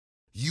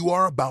You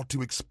are about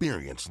to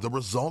experience the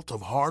result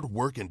of hard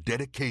work and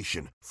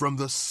dedication from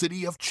the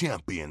City of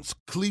Champions,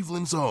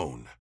 Cleveland's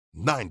own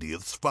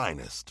 90th's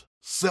finest.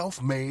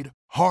 Self-made,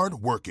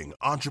 hard-working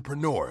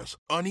entrepreneurs,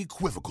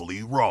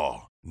 unequivocally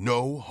raw,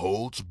 no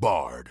holds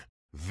barred.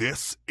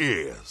 This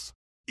is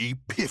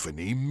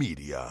Epiphany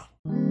Media.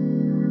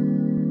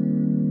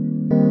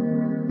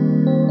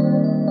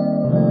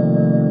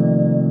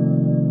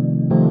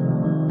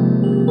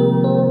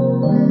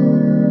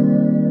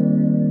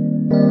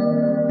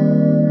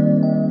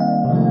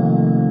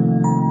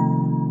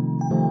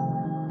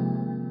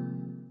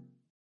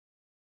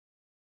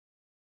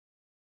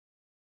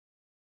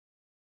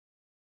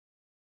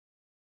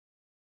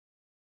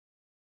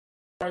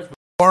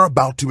 You are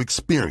about to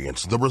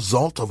experience the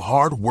result of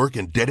hard work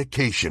and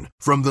dedication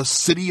from the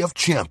City of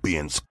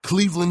Champions,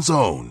 Cleveland's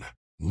own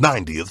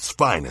 90th's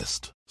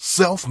finest.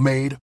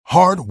 Self-made,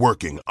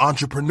 hard-working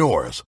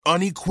entrepreneurs,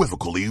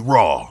 unequivocally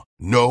raw,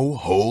 no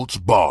holds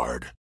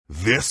barred.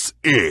 This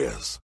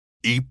is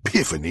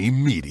Epiphany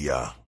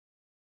Media.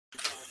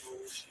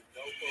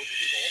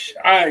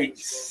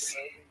 Nice.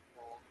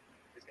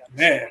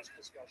 Man.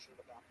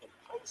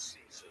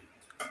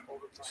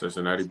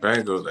 Cincinnati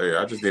Bengals. Hey,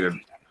 I just need to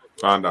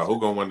find out who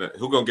gonna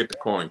get the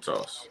coin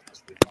toss.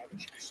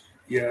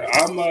 Yeah,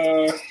 I'm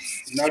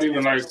not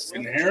even like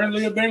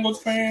inherently a Bengals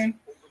fan,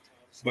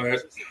 but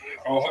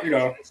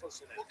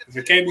if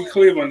it can't be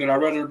Cleveland, then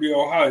I'd rather it be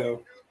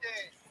Ohio.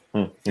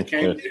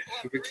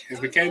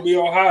 If it can't be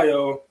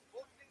Ohio,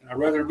 I'd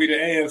rather it be the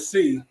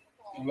AFC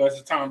unless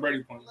it's Tom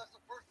Brady playing.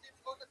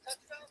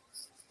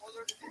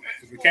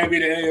 If it can't be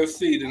the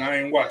AFC, then I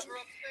ain't watching.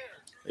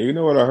 You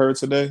know what I heard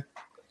today?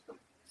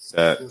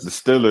 That the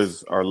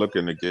Steelers are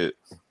looking to get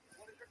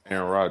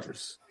Aaron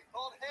Rodgers.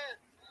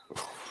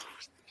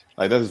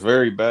 Like, that's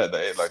very bad.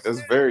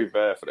 That's very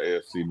bad for the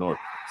AFC North.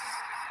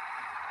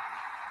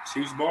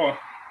 Chiefs ball.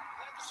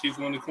 Chiefs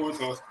won the coin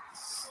toss.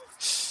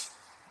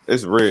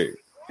 It's rigged.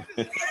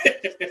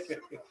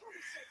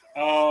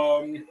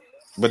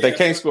 But they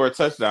can't score a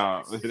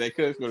touchdown. They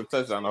couldn't score a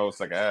touchdown the whole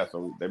second half,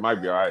 so they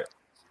might be all right.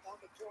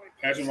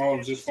 Patrick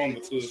Mahomes just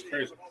fumbled too. It's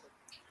crazy.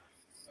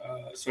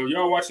 So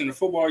y'all watching the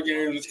football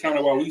games. It's kind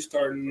of why we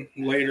starting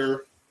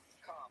later.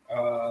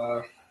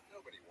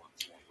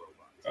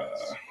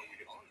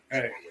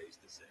 Hey,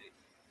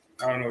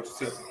 I don't know what to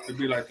say. It'd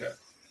be like that.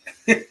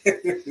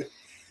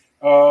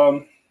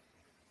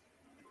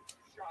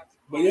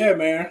 But yeah,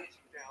 man.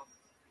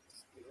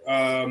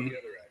 I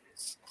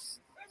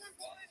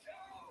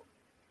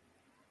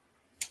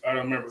don't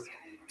remember.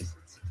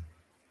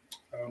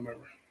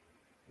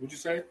 What'd you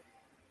say?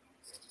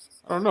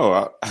 I don't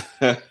know.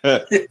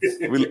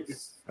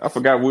 I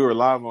forgot we were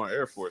live on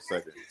air for a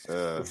second.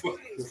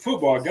 The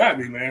football got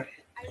me, man.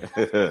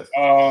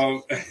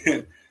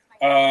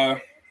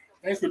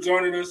 Thanks for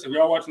joining us. If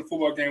y'all watching the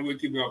football game, we'll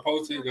keep y'all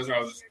posted. That's what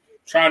I was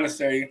trying to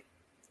say.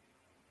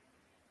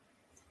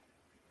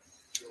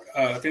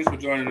 Thanks for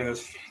joining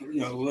us. A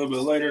little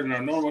bit later than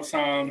our normal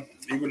time,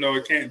 even though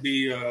it can't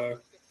be.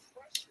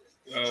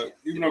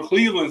 Even though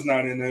Cleveland's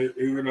not in it,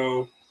 even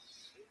though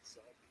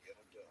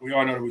we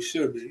all know that we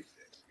should be.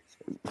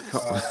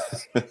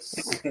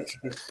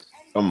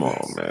 Come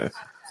on, man.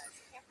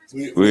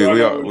 We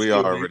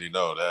already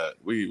know that.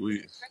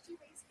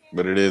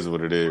 But it is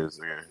what it is.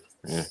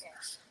 Yeah.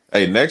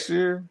 Hey, next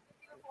year,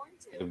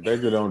 if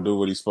Baker don't do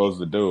what he's supposed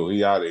to do,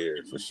 he out of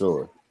here for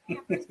sure.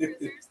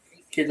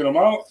 Kicking him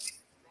out?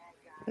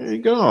 There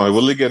you go.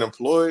 Will he get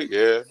employed?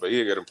 Yeah, but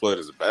he'll get employed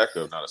as a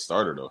backup, not a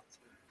starter, though.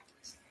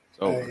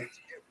 Hey,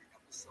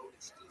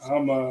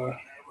 I'm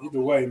either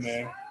way,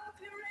 man.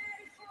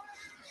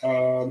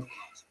 So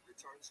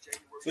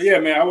yeah,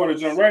 man, I want to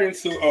jump right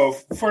into.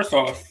 First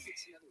off,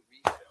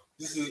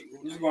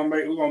 we're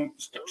gonna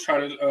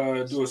try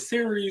to do a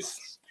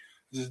series.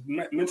 This is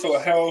mental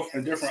health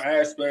and different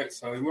aspects.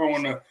 So we don't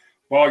want to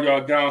bog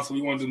y'all down. So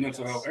we want to do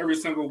mental health every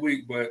single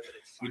week, but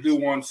we do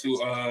want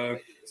to,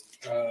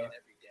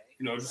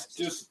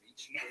 just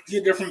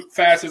get different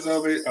facets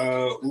of it.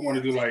 We want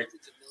to do like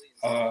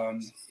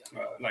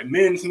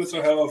men's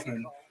mental health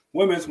and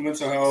women's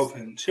mental health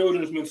and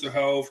children's mental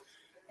health.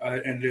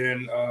 And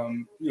then,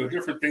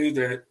 different things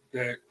that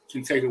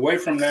can take away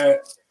from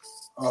that,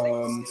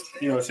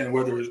 saying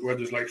whether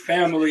it's like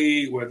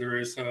family, whether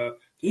it's, can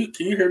you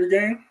hear the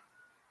game?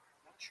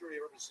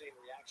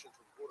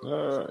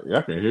 Yeah,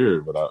 I can hear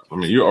it, but I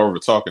mean, you're over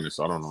talking it,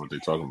 so I don't know what they're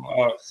talking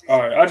about. All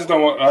right. I just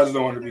don't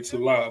want it to be too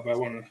loud, but I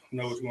want to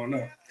know what's going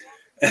on.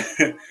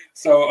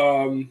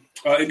 So,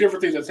 and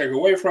different things that take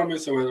away from it.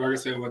 So, like I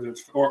said, whether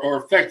it's, or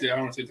affect it, I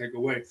don't want to say take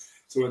away.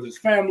 So whether it's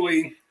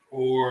family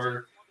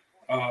or,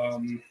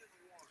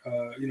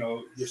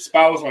 your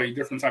spouse, like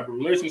different type of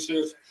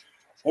relationships,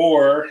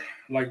 or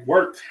like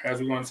work,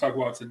 as we're going to talk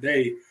about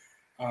today,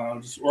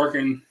 just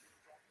working,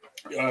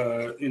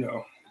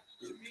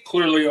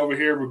 clearly over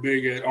here we're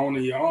big at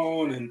owning your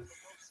own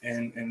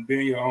and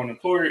being your own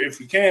employer if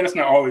you can. It's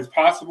not always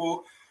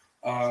possible,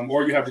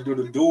 or you have to do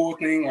the dual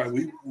thing like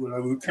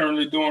we're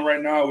currently doing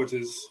right now, which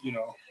is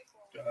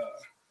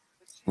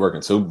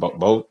working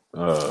both.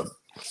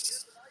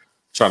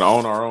 Trying to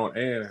own our own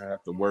and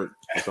have to work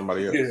for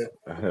somebody else. Yeah,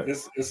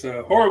 it's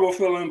a horrible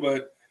feeling,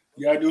 but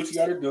you gotta do what you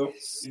gotta do,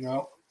 you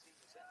know.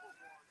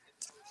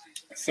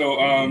 So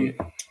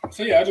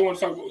yeah, I just want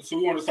to talk. So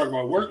we want to talk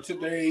about work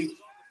today.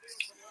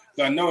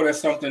 I know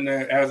that's something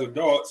that as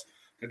adults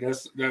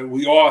that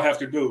we all have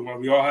to do.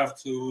 We all have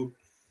to.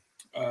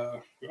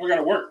 We all got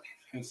to work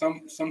in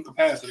some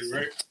capacity,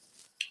 right?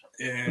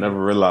 And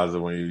never realize it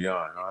when you're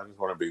young. I just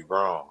want to be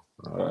grown.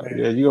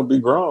 Yeah, you're gonna be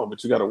grown,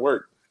 but you got to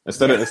work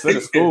instead of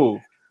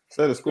school.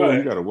 Instead of school,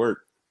 you got to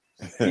work.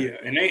 Yeah,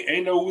 and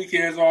ain't no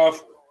weekends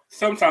off.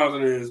 Sometimes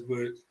it is,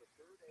 but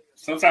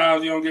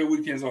sometimes you don't get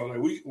weekends off.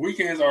 Like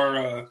weekends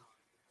are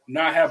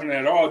not happening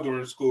at all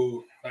during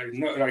school. Like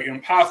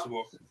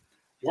impossible.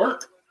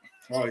 Work?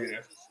 Oh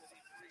yeah,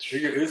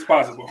 it's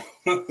possible.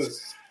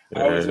 It's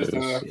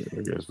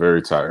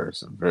very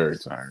tiresome. Very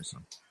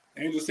tiresome.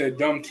 Angel said,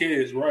 "Dumb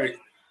kids." Right.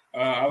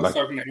 I was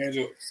talking to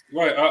Angel.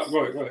 Go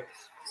ahead.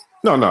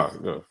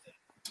 No.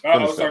 I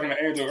was talking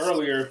to Angel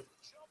earlier.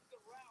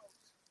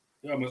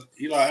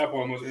 Eli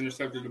Apple almost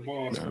intercepted the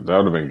ball. Yeah, that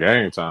would have been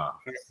game time.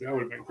 That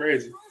would have been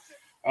crazy.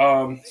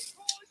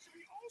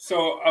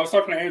 So I was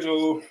talking to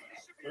Angel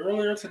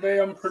earlier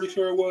today. I'm pretty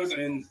sure it was,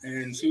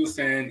 and she was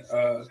saying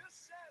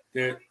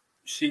that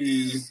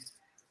she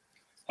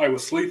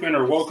was sleeping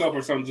or woke up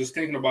or something, just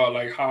thinking about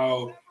like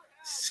how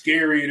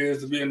scary it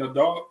is to be an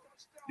adult.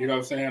 You know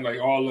what I'm saying?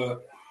 Like all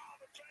the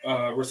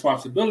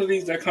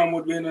responsibilities that come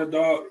with being an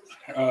adult.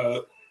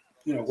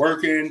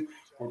 Working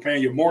or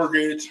paying your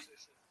mortgage,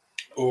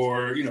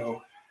 or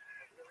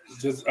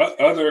just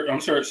other.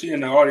 I'm sure she in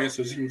the audience,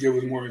 so she can give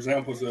us more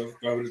examples of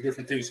the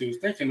different things she was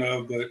thinking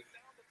of. But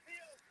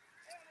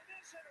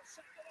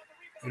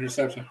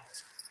interception,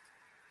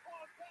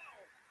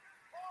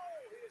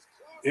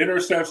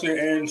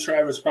 and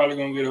Travis probably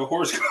gonna get a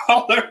horse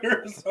collar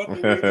or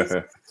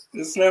something.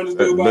 Just slam this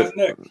dude by his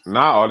neck.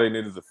 Now all they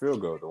need is a field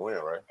goal to win,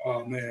 right?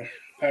 Oh man,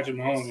 Patrick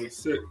Mahomes was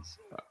sick.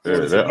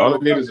 All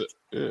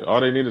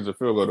they need is a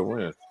field goal to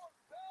win.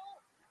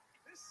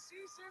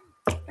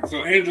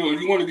 So, Angel,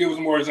 you want to give us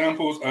more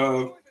examples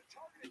of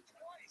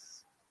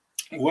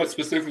what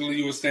specifically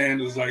you were saying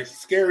was like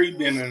scary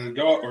being an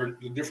adult, or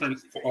the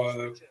different,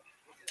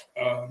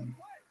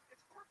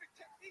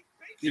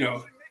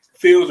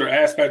 fields or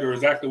aspect, or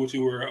exactly what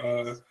you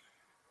were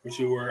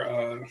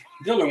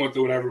dealing with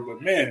or whatever.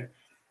 But man,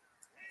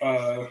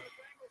 a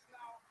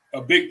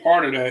big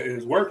part of that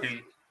is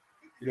working.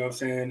 You know what I'm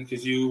saying?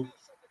 Because you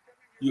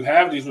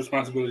have these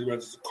responsibilities, whether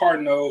it's a car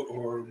note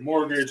or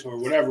mortgage or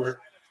whatever,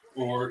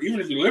 or even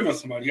if you live with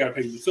somebody, you got to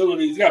pay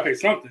utilities, you got to pay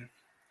something,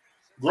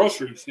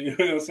 groceries. You know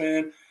what I'm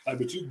saying?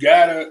 But you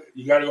gotta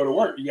go to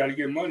work. You got to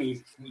get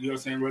money. You know what I'm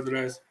saying? Whether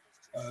that's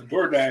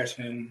DoorDash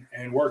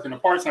and working a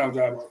part-time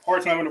job, or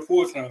part-time and a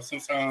full-time,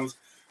 sometimes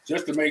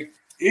just to make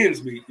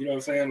ends meet. You know what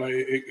I'm saying? Like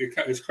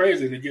it's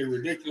crazy and it get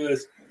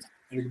ridiculous,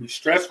 and it can be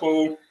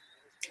stressful,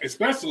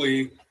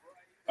 especially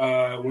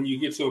when you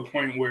get to a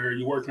point where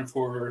you're working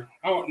for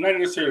not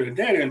necessarily a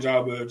dead-end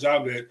job, but a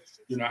job that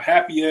you're not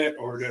happy at,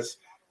 or that's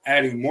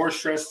adding more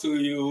stress to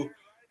you,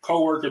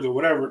 coworkers or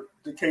whatever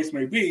the case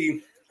may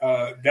be.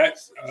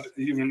 That's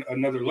even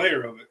another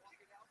layer of it.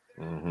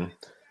 Mm-hmm.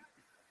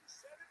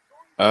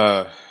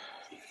 But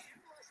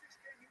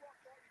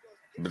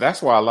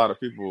that's why a lot of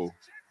people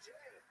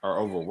are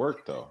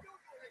overworked, though.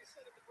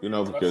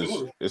 Because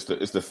Absolutely.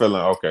 it's the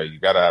feeling. Okay, you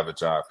got to have a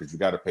job because you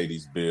got to pay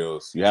these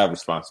bills. You have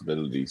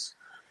responsibilities.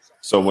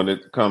 So when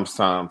it comes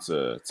time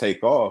to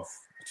take off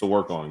to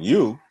work on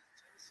you,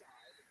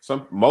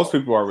 most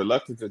people are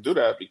reluctant to do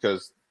that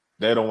because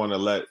they don't want to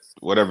let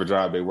whatever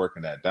job they're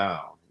working at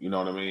down. You know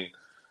what I mean?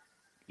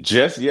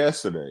 Just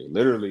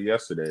literally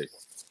yesterday,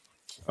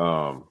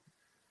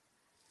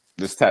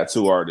 this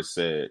tattoo artist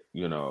said,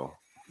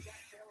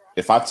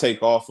 if I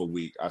take off a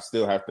week, I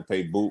still have to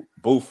pay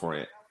booth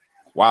rent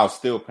while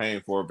still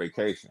paying for a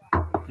vacation.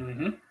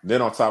 Mm-hmm.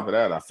 Then on top of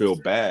that, I feel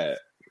bad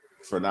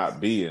for not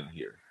being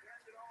here.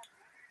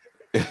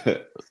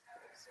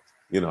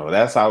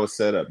 That's how it's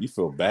set up. You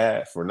feel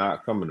bad for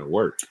not coming to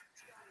work,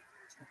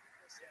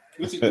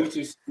 which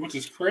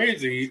is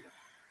crazy.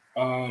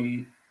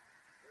 Like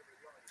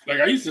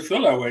I used to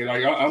feel that way.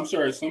 Like I'm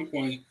sure at some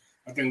point,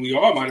 I think we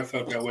all might have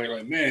felt that way.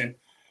 Like man,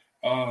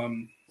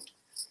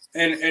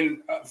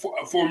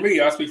 for me,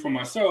 I speak for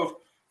myself.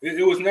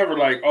 It was never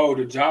like, oh,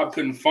 the job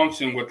couldn't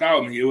function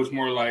without me. It was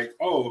more like,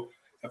 oh,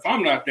 if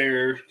I'm not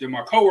there, then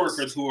my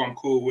coworkers who I'm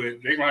cool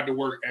with, they're gonna have to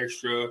work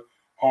extra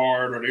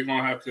hard, or they're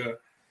gonna have to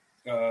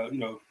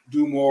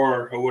do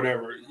more or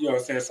whatever. You know what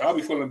I'm saying? So I'll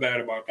be feeling bad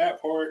about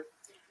that part.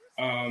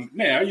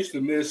 Man, I used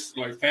to miss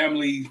like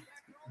family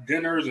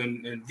dinners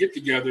and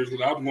get-togethers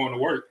because I'm going to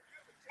work.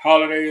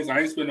 Holidays, I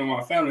ain't spending with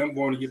my family. I'm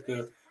going to get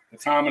the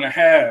time and a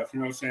half. You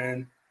know what I'm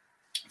saying?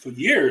 For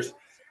years,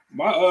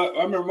 I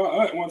remember my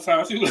aunt one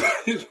time. She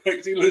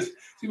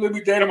looked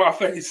me dead in my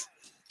face.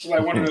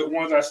 Like one of the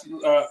ones I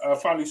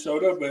finally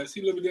showed up, but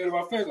she looked me dead in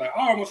my face. Like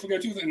I almost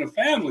forgot you was in the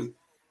family.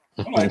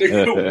 I'm like,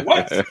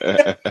 what?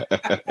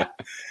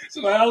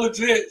 So I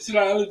legit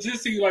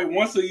see you like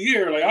once a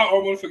year. Like I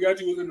almost forgot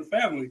you was in the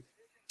family.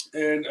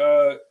 and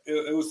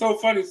it was so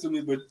funny to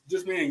me. But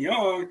just being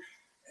young,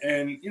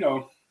 and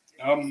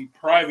I'm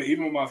private,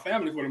 even with my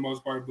family for the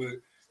most part. But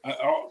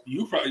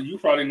you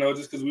probably know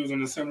just because we was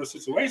in a similar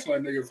situation.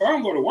 Like, nigga, if I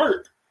don't go to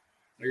work,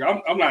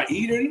 like I'm not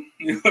eating.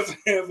 You know what I'm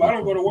saying? If I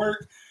don't go to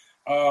work,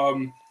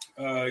 and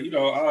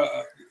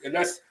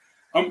that's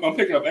I'm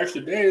picking up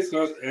extra days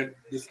because at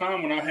this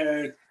time when I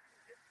had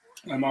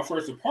my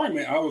first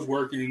apartment, I was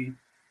working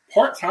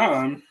part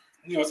time.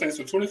 You know what I'm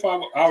saying? So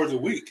 25 hours a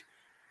week.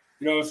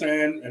 You know what I'm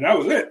saying? And that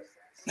was it.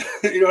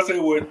 You know what I'm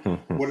saying?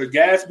 With a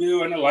gas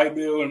bill and a light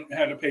bill and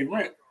had to pay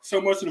rent.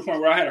 So much to the point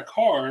where I had a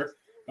car,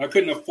 I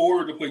couldn't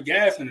afford to put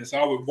gas in it. So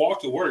I would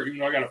walk to work, even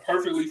though I got a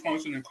perfectly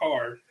functioning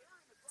car,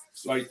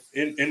 like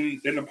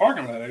in the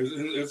parking lot.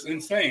 It's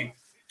insane.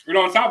 And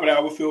on top of that,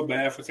 I would feel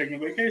bad for taking a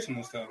vacation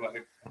and stuff.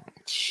 Like,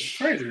 it's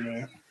crazy,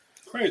 man.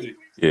 Crazy.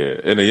 Yeah,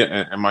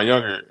 in my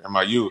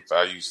youth,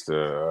 I used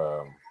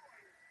to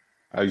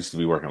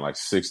be working like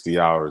 60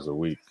 hours a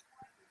week.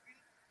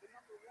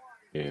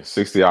 Yeah,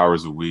 60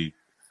 hours a week,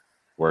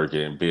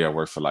 working, be at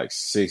work for like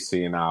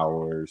 16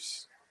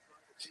 hours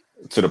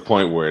to the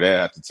point where they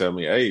have to tell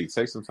me, hey,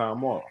 take some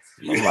time off.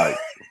 I'm like,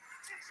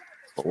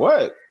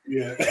 what?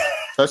 Yeah.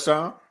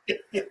 Touchdown?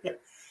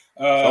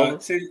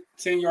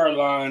 10-yard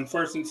line,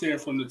 1st and 10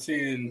 from the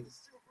 10.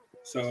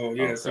 So,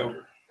 yeah, it's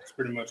over. It's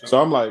pretty much over.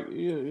 So I'm like,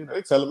 yeah,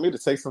 they telling me to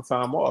take some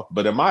time off.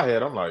 But in my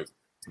head, I'm like,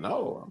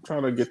 no, I'm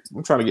trying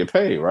to get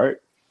paid, right?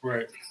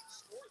 Right.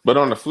 But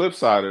on the flip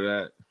side of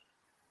that,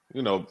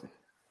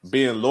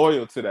 being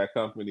loyal to that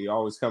company,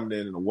 always coming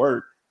in to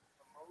work,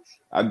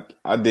 I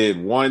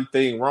did one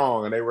thing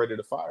wrong and they ready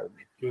to fire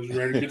me. It was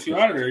ready to get you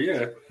out of there,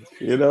 yeah.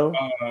 And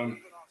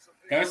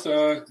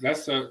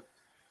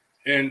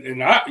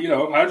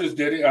I just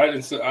did it. I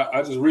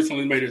just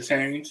recently made a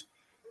change.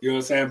 You know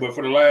what I'm saying? But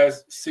for the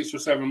last 6 or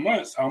 7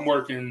 months, I'm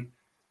working,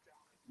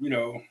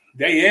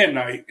 day and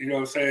night. You know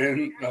what I'm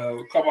saying? A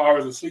couple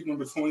hours of sleep in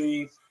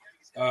between.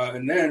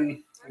 And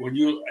then when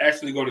you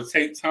actually go to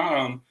take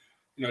time,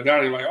 down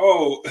there like,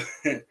 oh,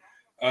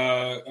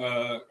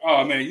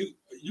 oh man,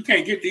 you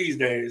can't get these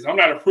days. I'm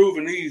not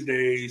approving these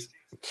days.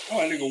 Oh,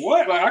 nigga,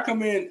 what? Like, I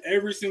come in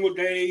every single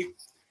day.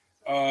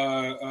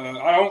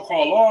 I don't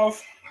call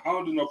off. I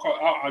don't do no call.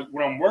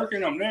 When I'm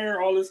working, I'm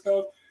there. All this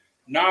stuff.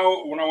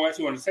 Now, when I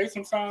actually want to take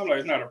some time, like,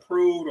 it's not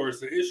approved or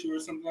it's an issue or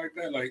something like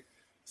that. Like,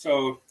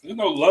 so there's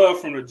no love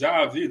from the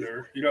jobs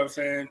either. You know what I'm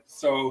saying?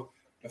 So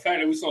the fact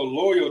that we're so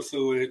loyal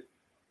to it,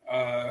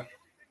 like,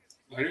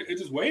 it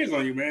just weighs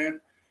on you, man.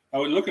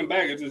 Looking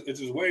back, it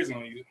just weighs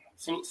on you.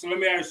 So let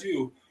me ask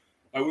you,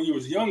 like, when you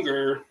was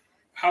younger,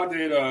 how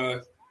did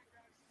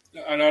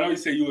and I know you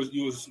say you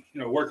was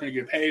working to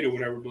get paid or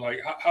whatever, but like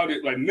how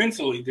did, like,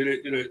 mentally did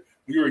it when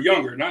you were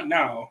younger, not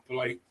now, but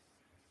like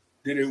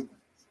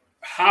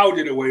how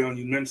did it weigh on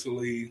you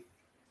mentally,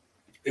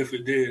 if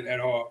it did at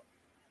all?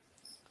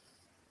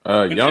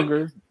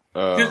 Younger,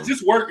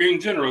 just work in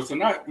general, so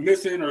not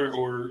missing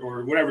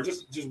or whatever,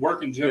 just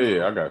work in general.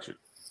 Yeah, I got you.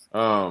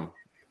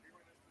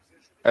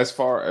 As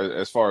far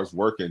as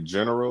work in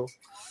general,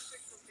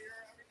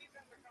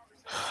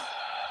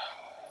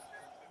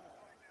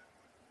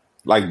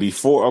 like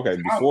before I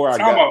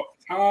got.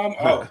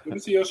 Let me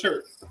see your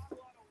shirt.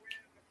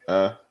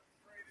 Let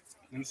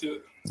me see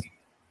it.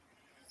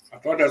 I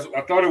thought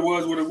it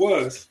was what it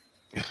was.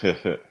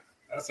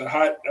 That's a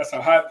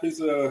hot piece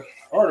of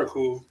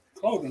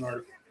clothing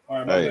article.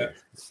 All right, my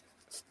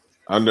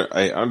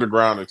bad.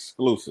 Underground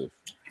exclusive.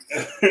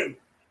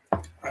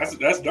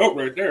 That's dope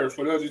right there.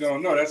 For those who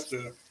don't know, that's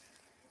the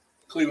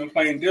Cleveland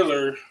Plain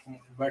Dealer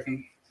back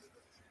in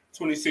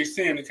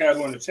 2016. The Cavs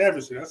won the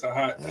championship. That's a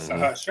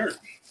hot shirt.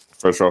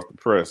 Fresh off the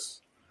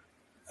press.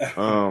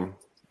 I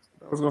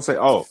was gonna say,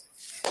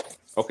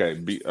 okay.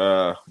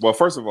 Well,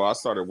 first of all, I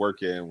started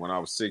working when I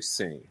was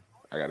 16.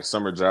 I got a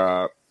summer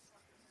job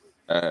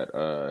at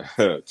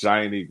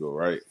Giant Eagle,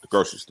 right, the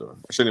grocery store.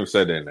 I shouldn't even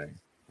say their name,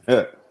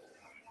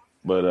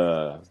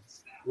 but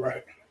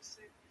right.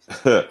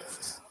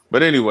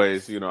 But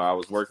anyways, I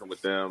was working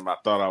with them. I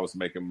thought I was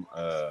making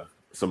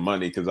some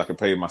money because I could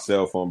pay my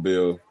cell phone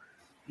bill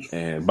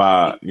and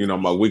buy,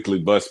 my weekly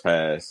bus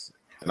pass,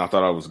 and I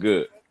thought I was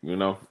good,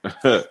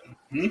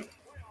 Mm-hmm.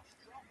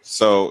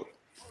 So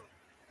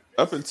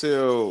up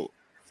until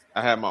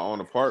I had my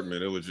own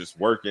apartment, it was just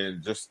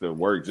working, just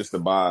to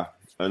buy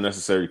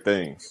unnecessary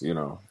things,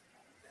 just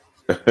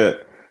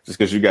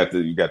because you got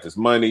this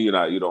money, you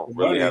don't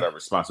really have that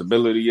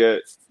responsibility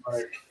yet.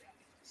 Right.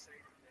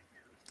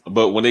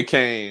 But when it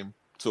came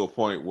to a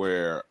point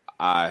where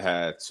I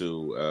had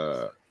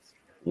to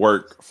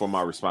work for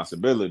my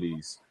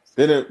responsibilities,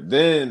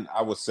 then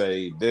I would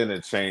say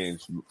it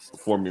changed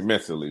for me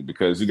mentally,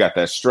 because you got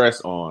that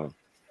stress on.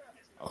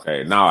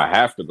 Okay, now I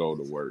have to go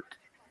to work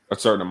a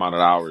certain amount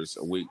of hours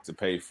a week to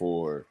pay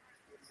for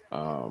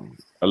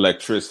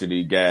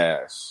electricity,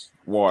 gas,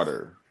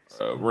 water,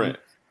 rent.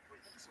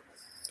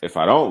 If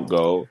I don't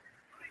go,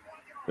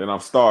 then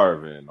I'm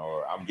starving,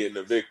 or I'm getting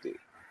evicted.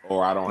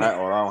 Or I don't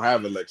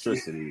have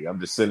electricity. I'm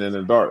just sitting in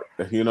the dark,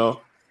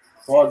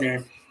 Ball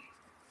game.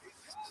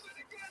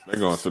 They're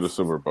going to the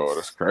Super Bowl.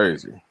 That's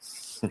crazy.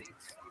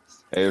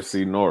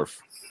 AFC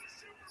North.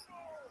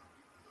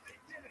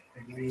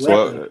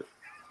 So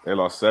they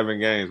lost 7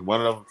 games.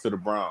 One of them to the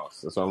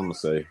Browns. That's all I'm gonna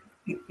say.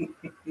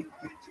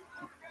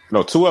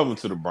 No, 2 of them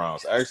to the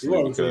Browns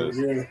actually because.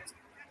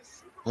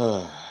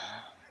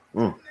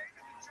 Mm-hmm.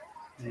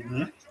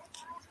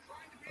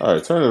 All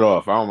right, turn it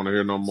off. I don't want to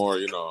hear no more.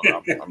 You know,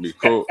 I'll be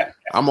cool.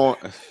 I'm on.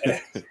 I'm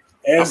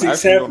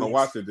actually gonna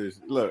watch it this.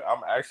 Look,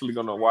 I'm actually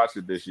gonna watch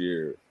it this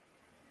year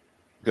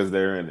because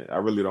they're in it. I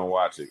really don't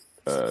watch it,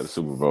 the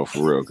Super Bowl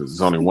for real, because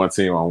there's only one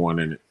team I want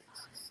in it.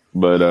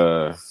 But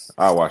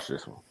I'll watch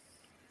this one.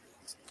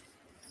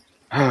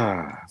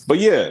 But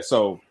yeah,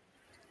 so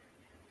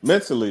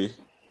mentally,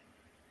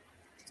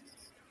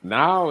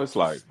 now it's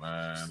like,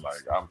 man,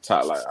 like I'm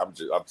tired. Like I'm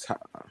tired.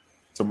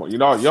 Tomorrow, you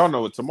know, y'all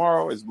know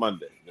tomorrow is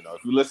Monday. You know,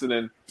 if you're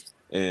listening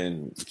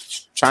in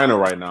China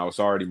right now, it's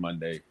already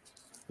Monday.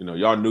 You know,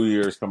 y'all New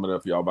Year's coming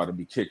up. Y'all about to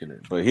be kicking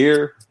it. But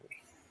here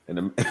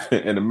in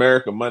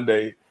America,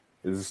 Monday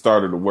is the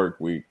start of the work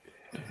week,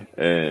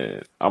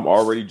 and I'm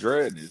already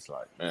dreading. It's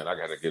like, man, I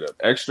got to get up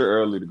extra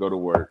early to go to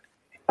work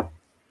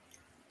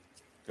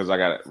because I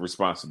got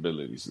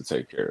responsibilities to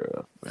take care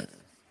of. Man,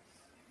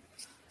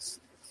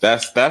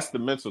 that's the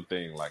mental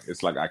thing. Like,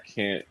 it's like I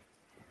can't.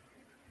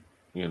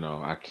 You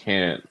know, I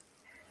cannot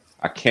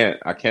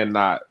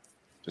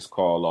just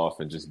call off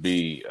and just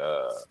be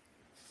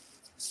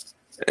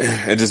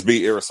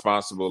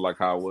irresponsible like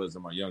how I was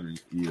in my younger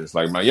years.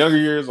 Like my younger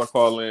years, I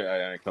call in,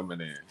 I ain't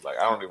coming in. Like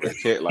I don't even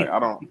care. Like I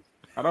don't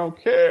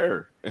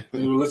care.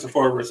 You listen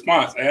for a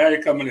response. Hey, I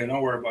ain't coming in.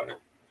 Don't worry about it.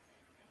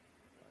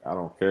 I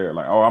don't care.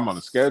 Like, oh, I'm on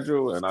the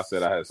schedule, and I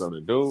said I had something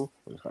to do.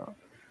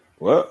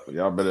 Well,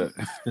 y'all better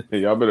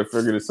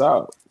figure this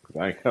out.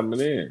 I ain't coming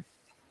in.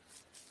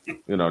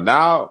 You know,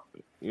 now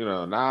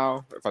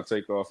if I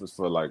take off, it's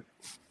for like,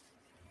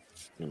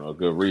 you know, a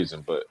good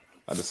reason. But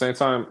at the same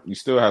time, you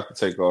still have to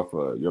take off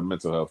your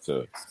mental health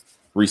to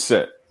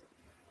reset.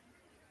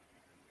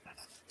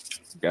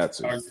 Got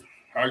to.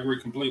 I agree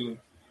completely.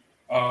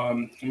 Let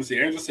me see.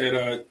 Angela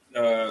said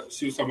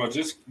she was talking about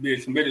just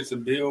being committed to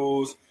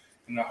bills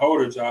and the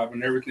holder job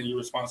and everything you're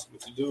responsible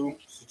to do.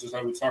 So just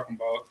like we were talking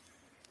about.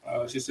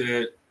 She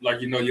said,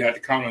 like, you know, you had to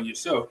count on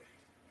yourself.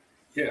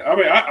 Yeah, I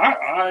mean,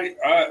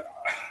 I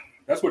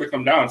that's what it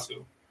comes down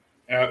to.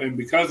 And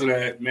because of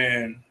that,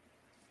 man,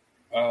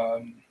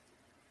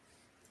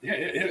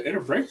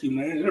 it'll break you,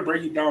 man. It'll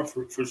break you down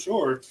for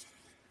sure.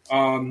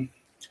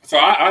 So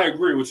I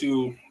agree with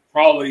you.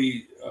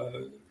 Probably,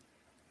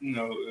 you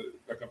know,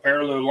 like a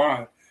parallel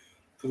line.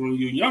 Because when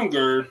you're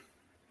younger,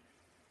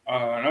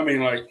 and I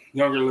mean like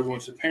younger, living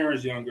with your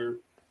parents, younger,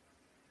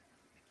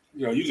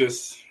 you know, you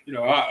just, you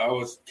know, I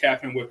was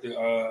capping with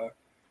the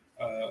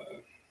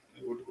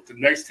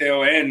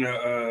Nextel and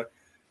the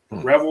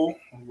Revel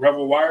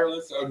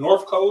Wireless,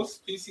 North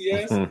Coast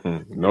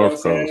PCS.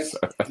 North Coast.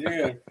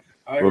 Yeah.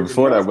 Well,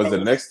 before that, was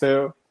it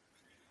Nextel?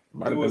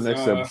 Might have been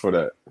Nextel before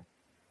that.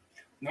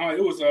 No,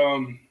 it was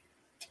I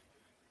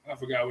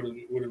forgot what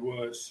it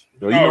was.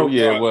 Well,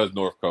 it was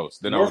North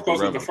Coast. Then North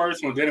Coast was the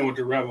first one. Then it went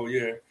to Revel,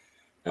 yeah.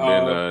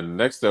 And then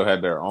Nextel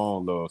had their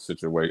own little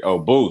situation. Oh,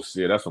 Boost,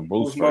 yeah, that's when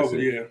Boost first.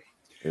 Yeah.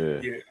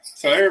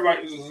 So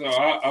everybody,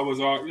 I was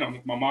all, you know,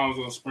 my mom was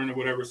on Sprint or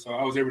whatever, so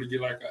I was able to get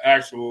like an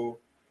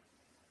actual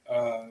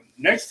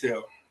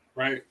Nextel,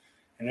 right?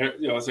 And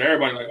you know, so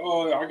everybody like,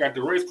 oh, I got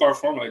the race car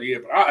for. I'm like, yeah,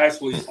 but I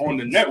actually own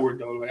the network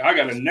though. Like, I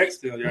got a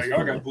Nextel,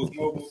 y'all got Boost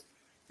Mobile.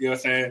 You know what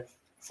I'm saying?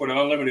 For the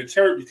unlimited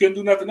chirp, you couldn't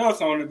do nothing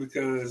else on it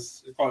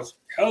because it costs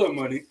hella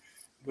money.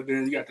 But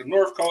then you got the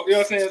North Coast. You know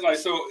what I'm saying? It's like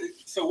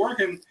so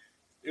working.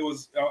 I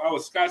was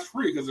scotch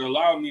free because it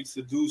allowed me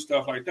to do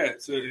stuff like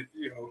that. So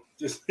you know,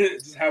 just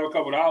have a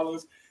couple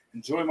dollars,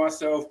 enjoy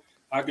myself.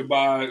 I could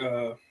buy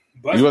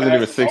bus. You wasn't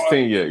even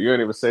 16 yet. You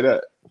didn't even say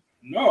that.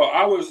 No,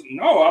 I was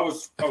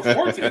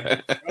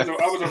 14.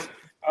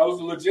 I was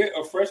legit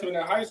a freshman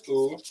in high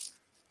school.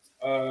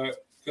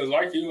 Because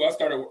like you, I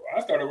started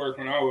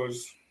working when I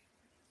was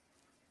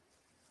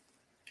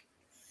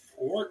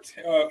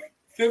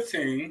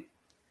 15.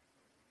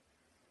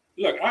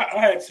 Look, I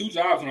had 2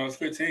 jobs when I was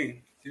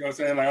 15. You know what I'm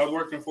saying? Like I was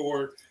working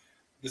for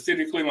the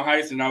city of Cleveland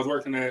Heights, and I was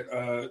working at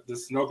the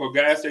Sunoco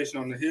gas station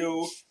on the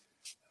hill.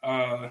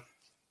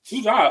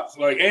 2 jobs,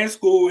 like, and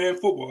school and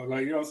football.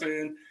 Like, you know what I'm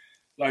saying?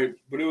 Like,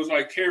 but it was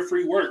like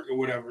carefree work or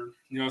whatever.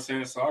 You know what I'm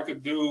saying? So I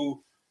could do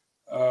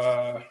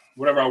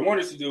whatever I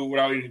wanted to do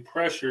without any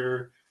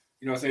pressure.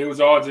 You know what I'm saying? It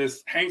was all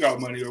just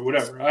hangout money or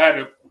whatever. I had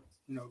to,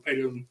 you know,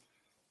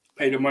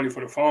 pay the money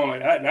for the phone.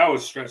 Like that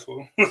was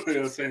stressful. You know what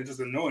I'm saying?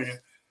 Just annoying.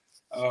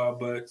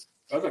 But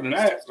other than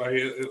that, like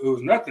it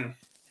was nothing.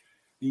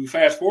 You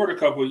fast forward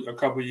a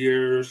couple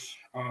years,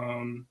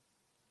 you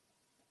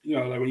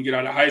know, like when you get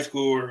out of high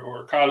school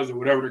or college or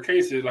whatever the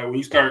case is, like when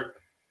you start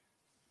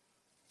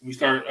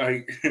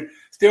like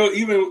still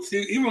even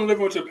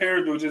living with your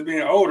parents or just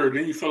being older,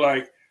 then you feel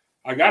like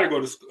I gotta go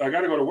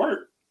to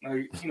work.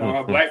 Like, you know,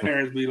 how black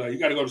parents be like, you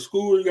gotta go to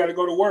school or you gotta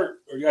go to work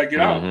or you gotta get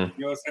out. You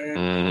know what I'm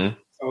saying?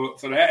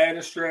 So that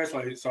added stress.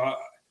 Like, so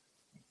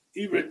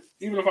even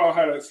if I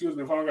had if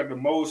I got the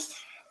most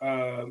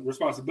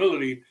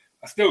responsibility,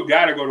 I still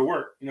got to go to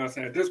work. You know what I'm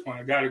saying? At this point,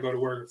 I got to go to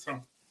work or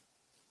something.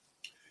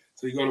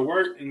 So you go to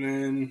work, and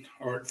then,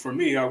 or for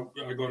me, I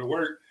go to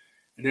work,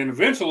 and then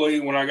eventually,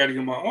 when I got to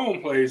get my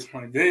own place,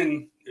 like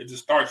then it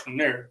just starts from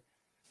there.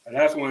 And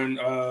that's when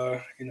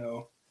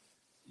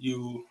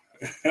you.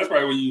 That's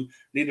probably when you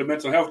need the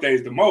mental health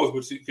days the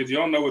most, because you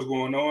don't know what's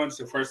going on. It's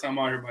the first time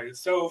out here by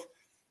yourself.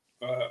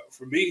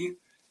 For me,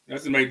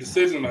 that's to make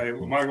decisions like,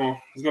 am I going?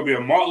 It's gonna be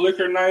a malt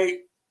liquor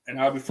night, and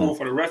I'll be full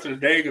for the rest of the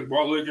day because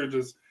malt liquor is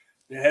just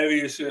the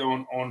heaviest shit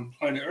on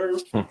planet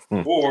Earth.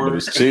 Or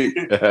it's cheap.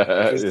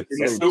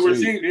 it's so super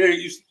cheap.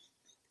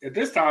 Yeah, at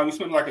this time you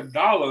spend like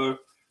 $1.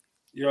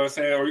 You know what I'm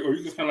saying? Or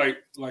you can spend like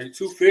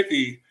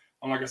 $2.50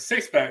 on like a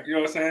 6-pack. You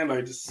know what I'm saying?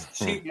 Like just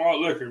cheap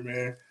malt liquor,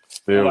 man.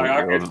 Still like,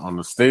 on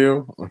the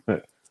steel, or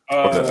the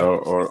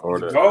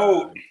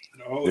gold.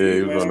 Yeah,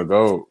 he was on the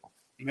gold.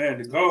 Man,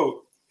 the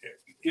gold.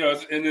 You know,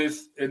 and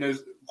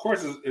of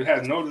course, it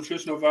has no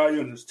nutritional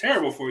value and it's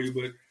terrible for you,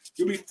 but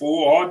you'll be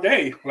full all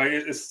day. Like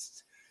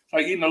it's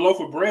like eating a loaf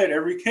of bread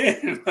every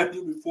can. Like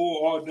you'll be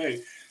full all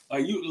day.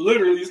 Like you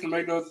literally used to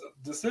make those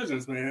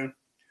decisions, man.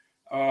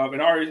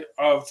 And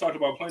I've talked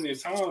about plenty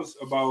of times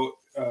about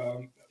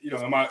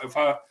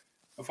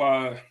if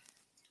I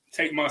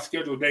take my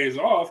scheduled days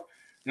off,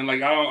 then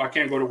like I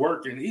can't go to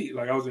work and eat.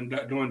 Like I was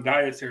doing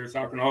dietary,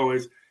 so I can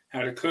always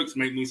have the cooks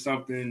make me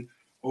something,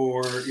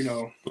 or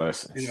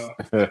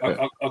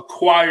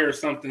acquire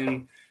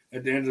something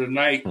at the end of the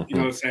night. You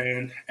know what I'm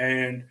saying?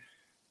 And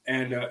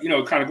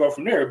kind of go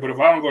from there. But if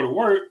I don't go to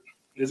work,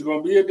 there's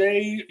going to be a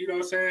day. You know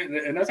what I'm saying?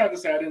 And that's not to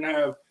say I didn't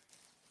have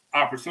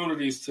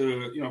opportunities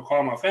to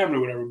call my family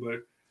or whatever.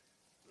 But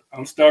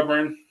I'm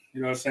stubborn.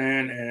 You know what I'm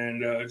saying?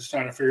 And just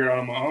trying to figure it out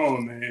on my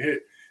own, man.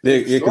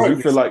 Yeah, because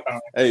you feel like,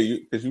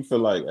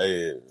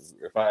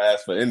 if I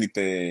ask for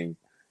anything,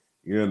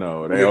 they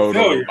hold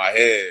over my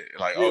head.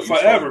 Like, you're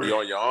supposed to be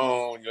on your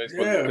own. You ain't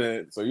supposed to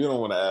depend. So you don't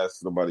want to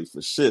ask nobody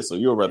for shit. So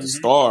you'd rather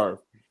starve,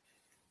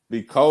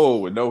 be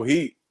cold with no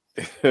heat,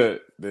 than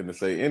to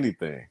say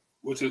anything.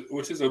 Which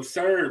is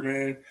absurd,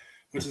 man.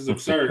 Which is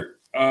absurd.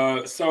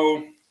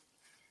 So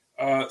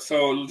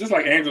just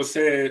like Angel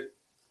said,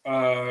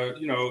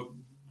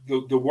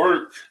 the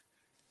work,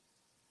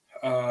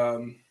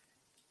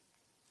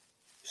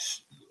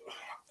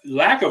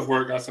 lack of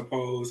work, I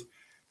suppose,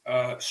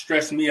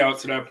 stressed me out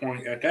to that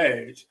point at that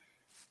age.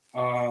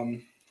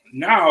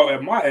 Now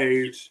at my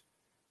age,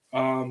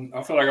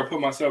 I feel like I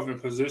put myself in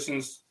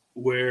positions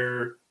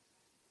where,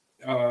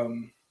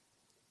 like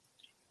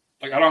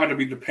I don't have to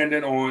be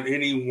dependent on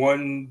any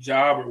one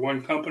job or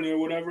one company or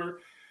whatever.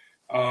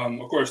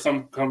 Of course,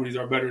 some companies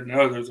are better than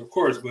others, of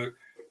course, but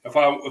if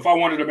I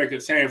wanted to make a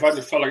change, if I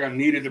just felt like I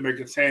needed to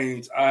make a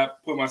change, I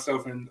put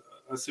myself in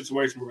a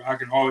situation where I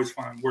can always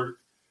find work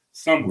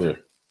somewhere.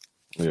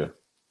 Yeah.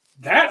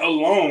 That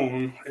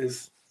alone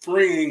is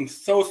freeing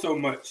so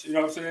much. You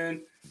know what I'm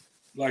saying?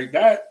 Like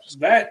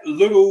that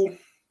little,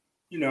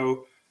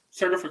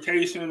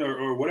 certification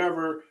or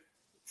whatever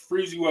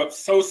frees you up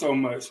so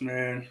much,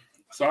 man.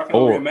 So I can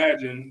only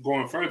imagine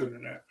going further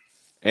than that.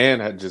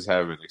 And just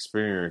having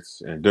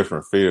experience in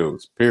different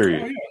fields,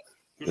 period. Oh,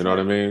 yeah. You know what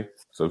I mean?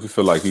 So if you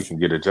feel like you can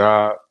get a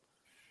job,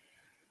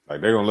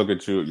 like they're gonna look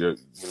at you, your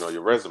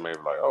resume,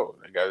 like, oh,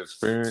 they got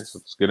experience.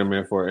 Let's get them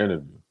in for an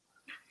interview.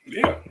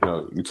 Yeah.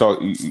 You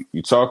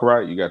talk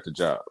right, you got the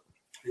job.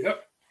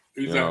 Yep.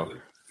 Exactly.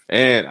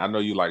 And I know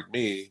you like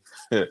me,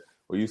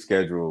 where you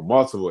schedule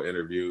multiple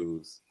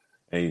interviews,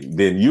 and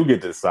then you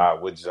get to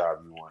decide which job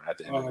you want at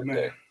the end of the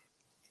day.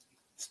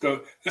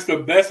 It's the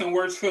best and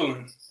worst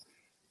feeling.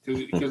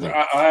 Because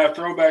I have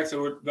throwbacks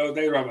to those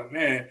days where I'm like,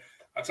 man,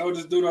 I told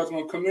this dude I was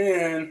going to come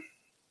in.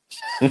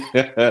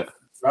 I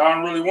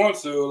don't really want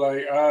to.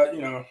 Like, I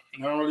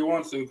don't really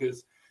want to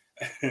because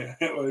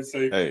let's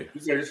tell you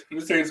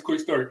this quick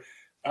story.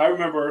 I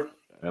remember.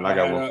 And I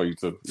got one for you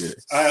too. Yeah.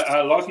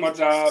 I lost my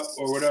job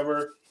or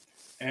whatever.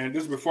 And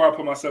this is before I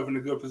put myself in a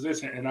good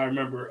position. And I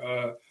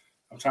remember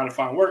I'm trying to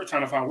find work,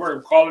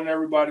 calling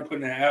everybody,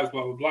 putting in ads,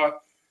 blah, blah, blah.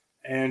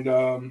 And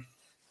I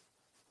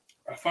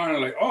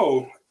finally like,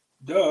 oh,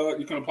 duh,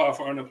 you can apply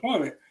for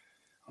unemployment.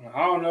 I'm like,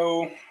 I don't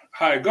know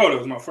how it goes. It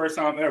was my first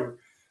time ever.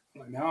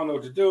 I'm like, man, I don't know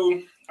what to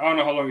do. I don't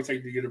know how long it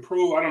takes to get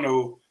approved. I don't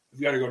know if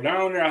you got to go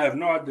down there. I have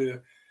no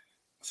idea.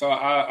 So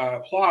I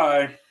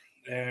apply,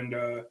 and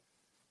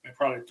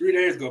probably 3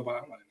 days go by.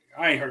 I'm like,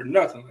 I ain't heard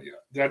nothing. Like,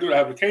 did I do the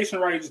application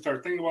right? Just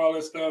started thinking about all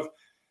this stuff.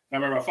 And I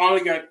remember I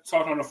finally got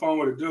talking on the phone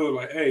with a dude,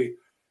 like, hey,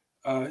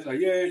 he's like,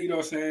 yeah, you know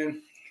what I'm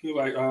saying? He was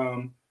like,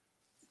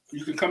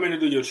 you can come in and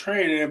do your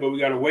training, but we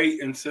got to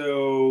wait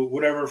until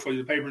whatever for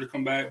your paper to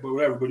come back, but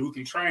whatever. But we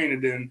can train,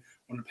 and then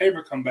when the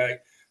paper come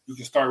back, you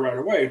can start right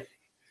away.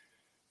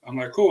 I'm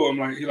like, cool. I'm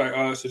like, he's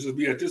like, so just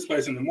be at this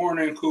place in the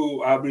morning.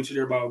 Cool. I'll meet you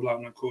there, blah, blah, blah.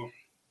 I'm like, cool.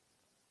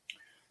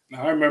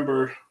 Now, I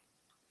remember,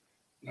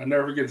 I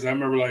never forget this. I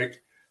remember, like,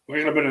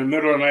 waking up in the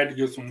middle of the night to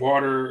get some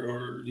water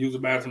or use the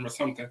bathroom or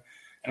something.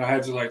 And I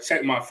had to, like,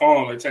 check my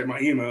phone, like, check my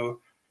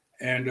email.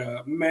 And,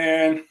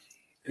 man,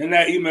 in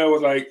that email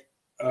was, like,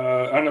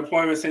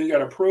 unemployment saying you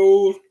got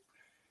approved.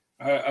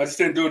 I just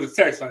didn't do the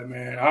text like,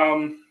 man,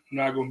 I'm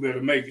not gonna be able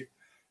to make it.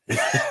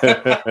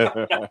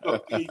 Not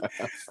gonna be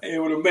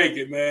able to make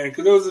it, man,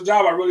 because it was a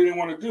job I really didn't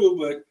want to do,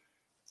 but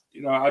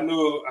I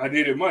knew I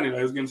needed money. Like,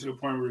 it was getting to the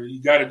point where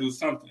you got to do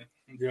something.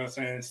 You know what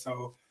I'm saying?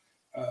 So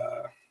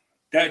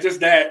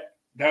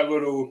that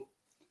little,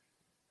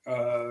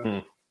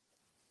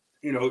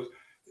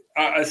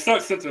 I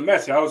sucked since the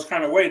message. I was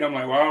kind of waiting. I'm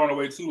like, well, I don't want to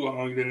wait too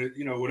long. Then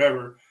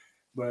whatever.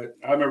 But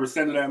I remember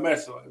sending that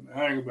message. Like, man,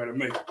 I ain't gonna better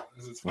make it.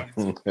 This is funny.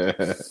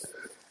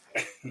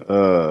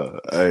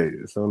 Hey,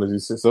 as soon as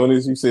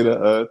you see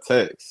the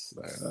text,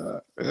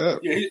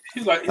 yeah,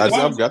 he's like,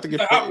 I've got to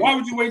get paid. Why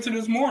would you wait till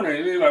this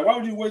morning? He's like, why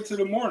would you wait till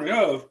the morning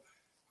of?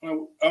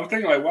 I'm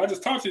thinking like, well, I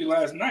just talked to you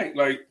last night.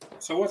 Like,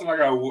 so it wasn't like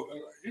I'm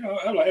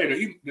like,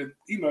 hey, the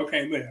email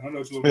came in. I don't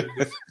know what you want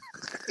me to do.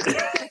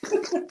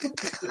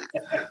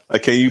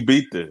 Like, can you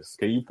beat this?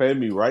 Can you pay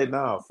me right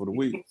now for the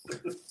week?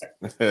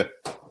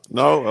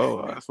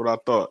 No, that's what I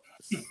thought.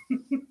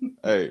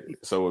 Hey,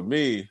 so with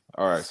me,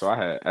 all right. So I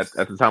had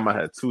at the time I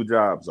had 2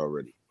 jobs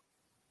already,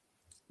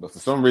 but for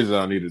some reason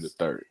I needed a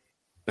third.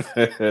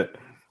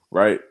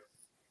 Right.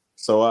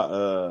 So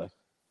I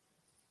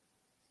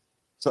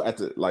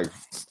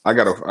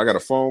got a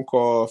phone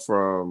call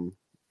from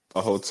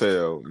a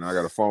hotel and I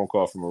got a phone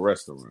call from a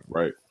restaurant.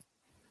 Right.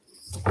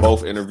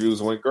 Both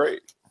interviews went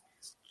great.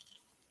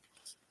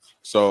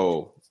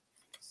 So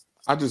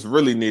I just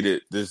really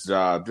needed this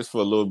job just for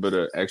a little bit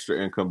of extra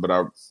income, but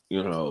I,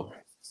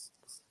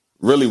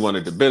 really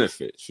wanted the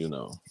benefits,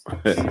 So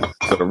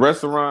the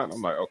restaurant,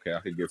 I'm like, okay, I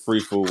could get free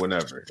food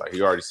whenever. Like,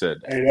 he already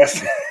said that. Hey,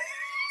 that's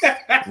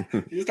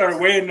you started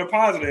weighing the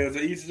positives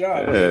of each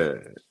job. Yeah.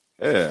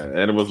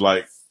 And it was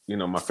like,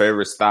 my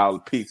favorite style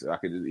of pizza. I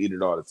could just eat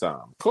it all the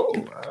time.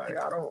 Cool.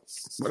 I don't,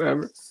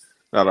 whatever.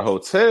 Now the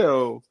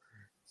hotel,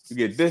 you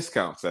get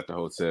discounts at the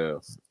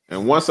hotel.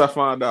 And once I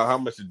found out how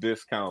much the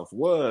discounts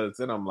was,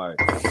 then I'm like,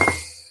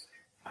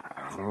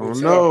 I don't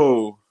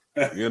know,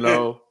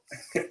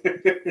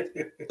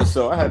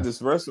 So I had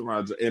this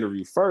restaurant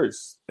interview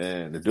first,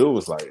 and the dude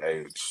was like,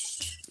 hey,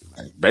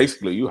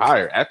 basically you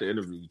hired. At the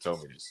interview, you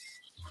told me this.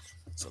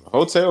 So the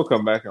hotel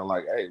come back and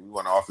like, hey, we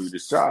want to offer you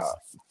this job.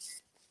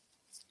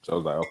 So I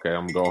was like, okay,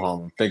 I'm going to go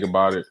home and think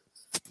about it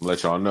and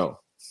let y'all know.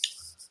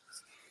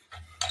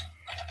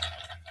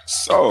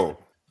 So,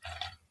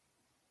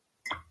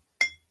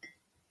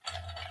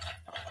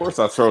 of course,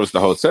 I chose the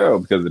hotel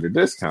because of the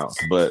discounts,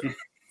 but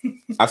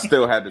I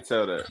still had to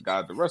tell the guy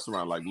at the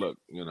restaurant, like, look,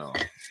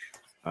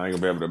 I ain't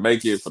gonna be able to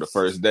make it for the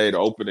first day to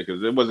open it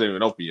because it wasn't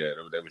even open yet.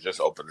 They was just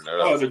opening it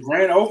up. Oh, it was a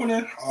grand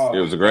opening? It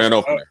was a grand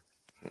opening.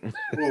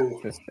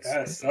 Ooh,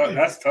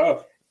 that's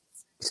tough.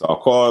 So I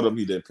called him.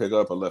 He didn't pick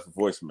up. I left a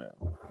voicemail.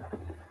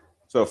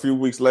 So a few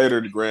weeks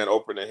later, the grand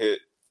opening hit,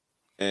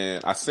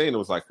 and I seen it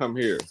was like, come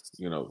here,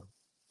 you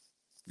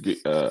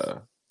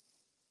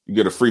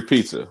get a free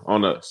pizza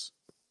on us.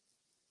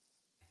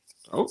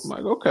 Oh, I'm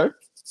like, okay,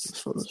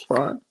 that's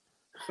fine.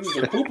 Was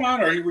it a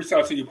coupon, or he reached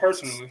out to you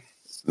personally?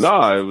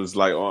 No, it was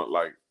like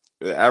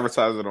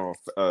advertising on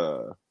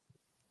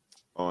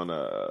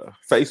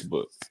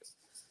Facebook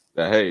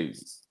that, hey,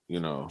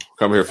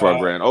 come here for our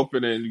grand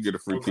opening, you get a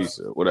free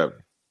pizza,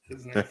 whatever.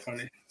 Isn't that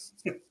funny?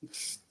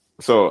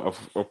 So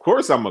of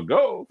course I'm gonna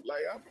go.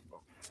 Like,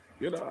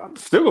 I'm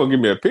still gonna give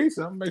me a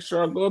pizza. I'm gonna make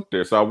sure I go up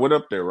there. So I went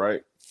up there,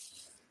 right?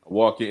 I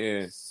walk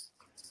in,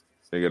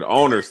 they get the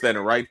owner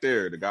standing right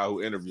there. The guy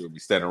who interviewed me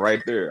standing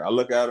right there. I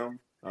look at him.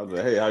 I was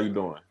like, hey, how you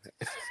doing?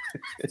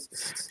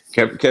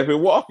 kept it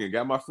walking.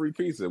 Got my free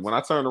pizza. When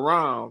I turned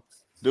around,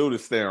 dude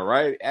is staring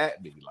right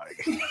at me.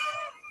 Like,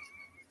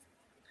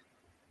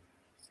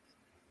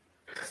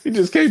 he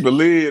just can't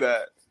believe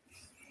that.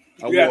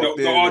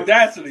 The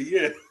audacity,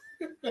 yeah.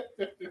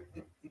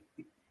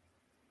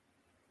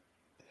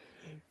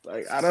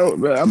 Like,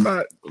 I'm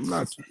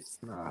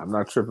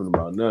not tripping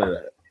about none of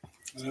that.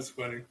 That's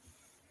funny.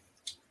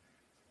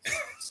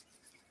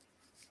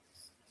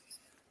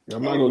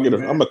 I'm not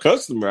gonna I'm a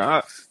customer.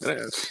 I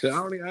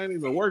ain't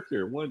even work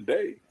here one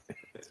day.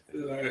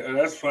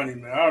 That's funny,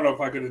 man. I don't know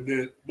if I could have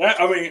did that.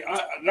 I mean,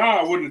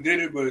 I wouldn't have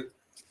did it, but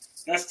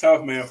that's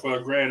tough, man, for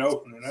a grand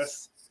opening.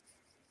 That's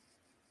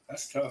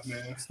tough,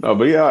 man. No,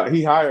 but yeah,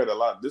 he hired a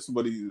lot. This is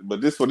what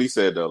he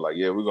said though. Like,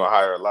 yeah, we're gonna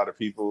hire a lot of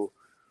people.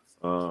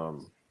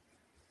 And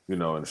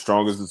the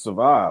strongest to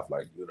survive.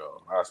 Like,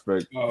 I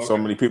expect so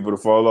many people to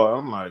fall off.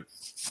 I'm like,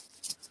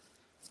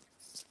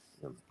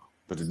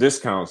 but the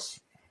discounts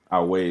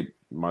outweighed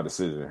my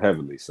decision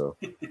heavily. So,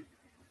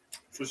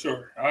 for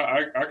sure,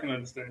 I can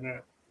understand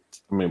that.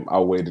 I mean,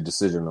 outweighed the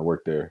decision to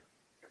work there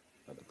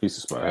at the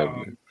pizza spot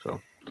heavily.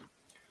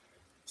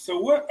 So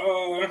what?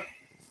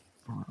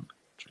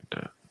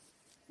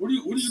 What do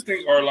you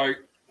think are like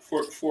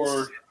for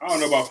I don't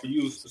know about for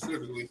you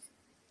specifically?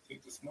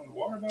 Take this amount of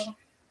water bottle.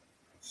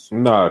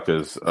 No,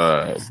 because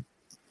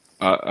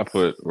I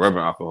put rubbing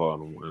alcohol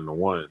in the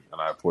one,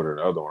 and I put it in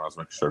the other one. I was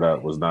making sure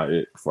that was not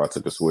it before I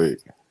took a swig.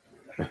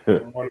 I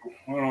don't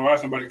know why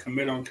somebody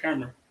commit on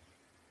camera.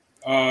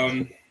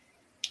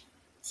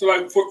 So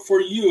like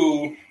for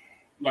you,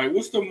 like,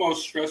 what's the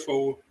most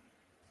stressful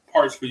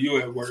parts for you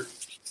at work?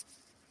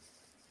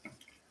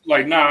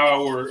 Like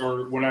now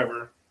or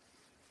whenever.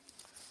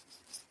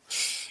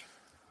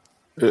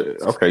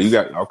 Okay,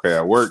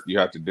 at work you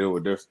have to deal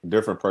with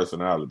different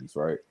personalities,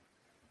 right?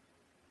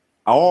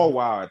 All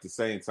while at the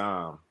same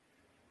time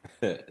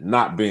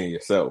not being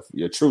yourself,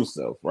 your true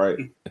self, right?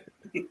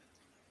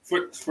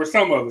 For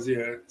some of us,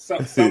 yeah. Some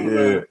of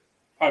the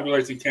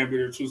population can't be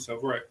their true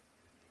self, right?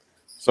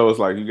 So it's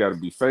like you got to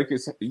be fake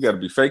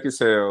as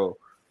hell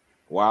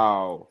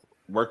while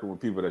working with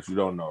people that you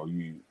don't know.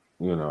 You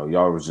know,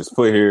 y'all was just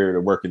put here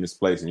to work in this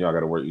place, and y'all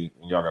got to work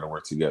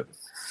together.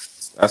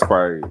 That's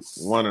probably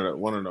one of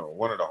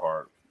the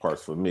hard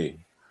parts for me,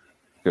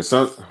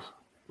 because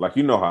like,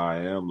 you know how I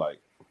am. Like,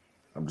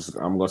 I'm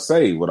gonna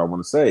say what I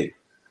want to say,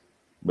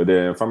 but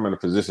then if I'm in a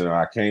position that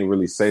I can't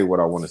really say what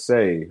I want to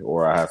say,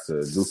 or I have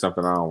to do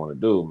something I don't want to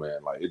do,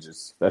 man, like,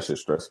 that shit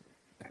stress me.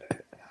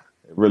 It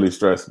really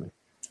stressed me.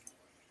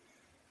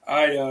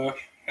 I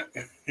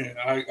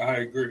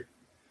agree.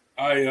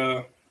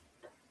 Oh,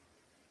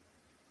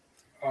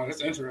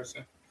 that's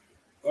interesting.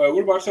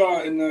 What about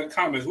y'all in the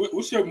comments?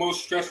 What's your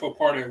most stressful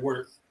part at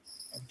work?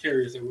 I'm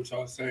curious at what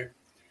y'all say.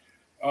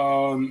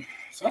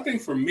 So I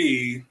think for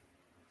me,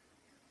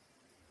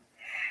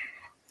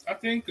 I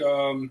think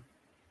I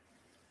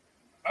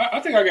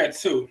got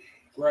two.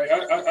 Right,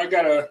 I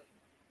got I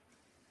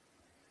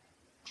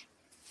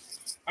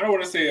don't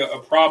want to say a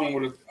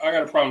problem I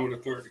got a problem with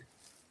authority.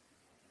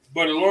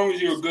 But as long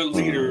as you're a good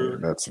leader,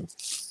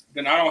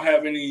 then I don't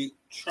have any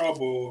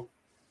trouble.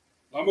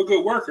 I'm a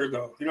good worker,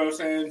 though. You know what I'm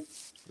saying?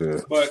 Yeah.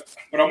 But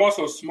I'm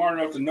also smart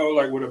enough to know,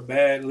 like, what a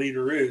bad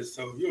leader is.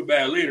 So if you're a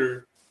bad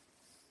leader,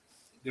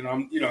 then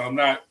I'm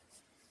gonna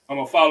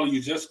follow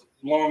you just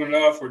long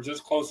enough or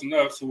just close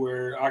enough to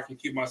where I can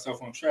keep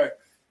myself on track,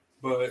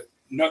 but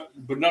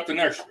nothing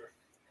extra,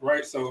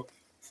 right? So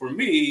for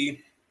me,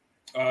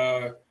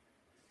 my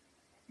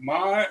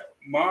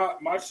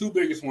two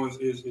biggest ones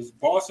is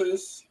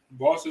bosses,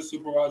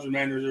 supervisor,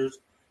 managers.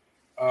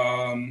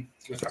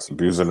 That's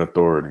abusing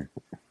authority.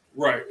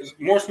 Right.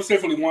 More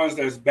specifically, ones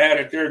that's bad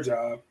at their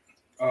job.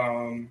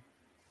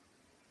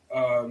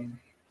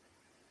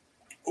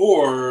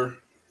 Or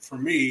for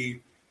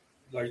me,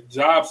 like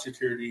job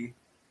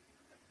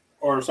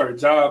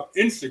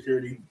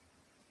insecurity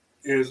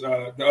is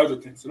the other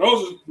thing. So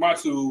those are my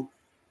two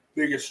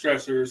biggest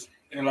stressors.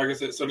 And like I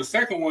said, so the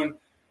second one,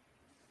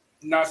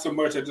 not so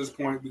much at this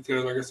point,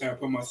 because like I said, I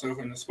put myself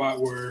in a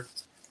spot where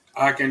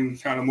I can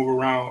kind of move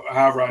around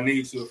however I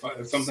need to.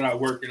 If something not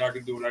working, I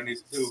can do what I need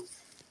to do.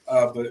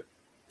 But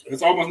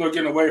it's almost no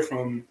getting away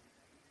from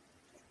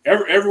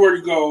everywhere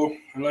you go,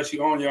 unless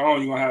you own your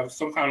own, you're going to have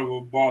some kind of a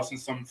boss in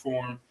some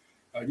form.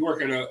 You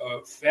work at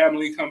a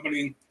family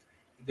company,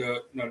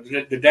 the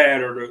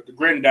dad or the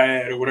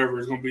granddad or whatever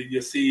is going to be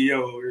your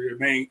CEO or your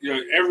main.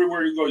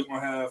 Everywhere you go, you're going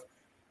to have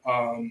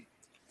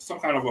some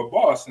kind of a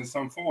boss in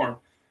some form.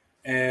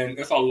 And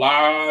there's a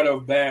lot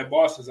of bad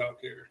bosses out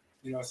there.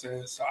 You know what I'm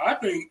saying? So I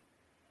think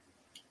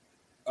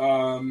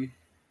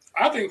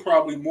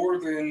probably more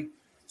than –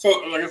 so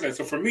like I said,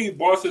 so for me,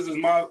 bosses is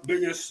my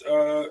biggest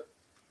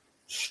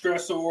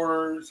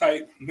stressor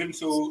type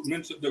mental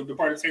the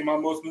part that take my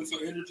most mental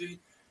energy.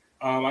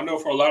 I know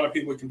for a lot of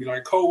people it can be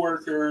like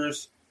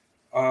coworkers.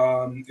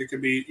 It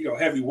could be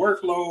heavy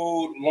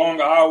workload,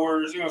 long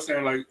hours. You know what I'm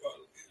saying? Like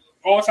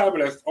all type of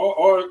that,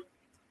 all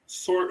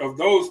sort of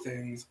those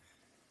things.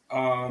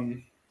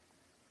 But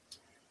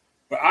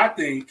I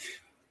think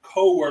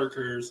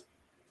coworkers.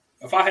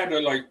 If I had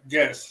to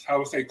guess, I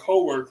would say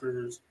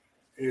coworkers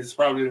is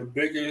probably the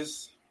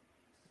biggest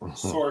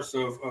source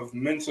of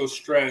mental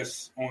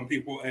stress on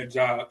people at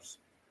jobs.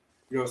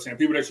 You know what I'm saying?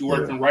 People that you're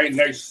working right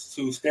next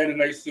to, standing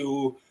next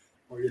to,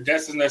 or your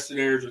desk is next to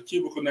theirs, or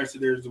cubicle next to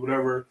theirs, or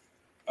whatever,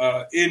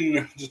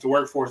 in just the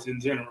workforce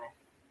in general.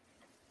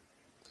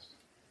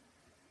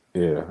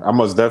 Yeah, I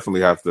must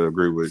definitely have to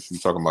agree with you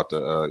talking about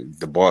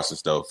the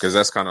bosses, though, because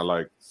that's kind of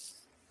like,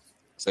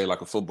 say,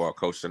 like a football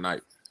coach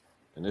tonight.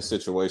 In this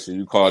situation,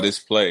 you call this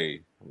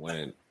play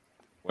when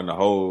the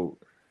whole,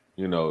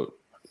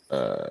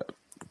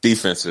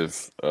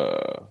 defensive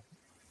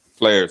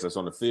players that's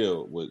on the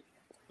field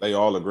they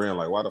all agreeing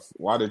like,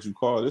 why did you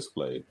call this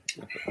play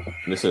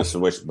in this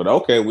situation? But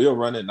okay, we'll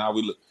run it. Now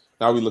we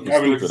looking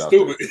stupid out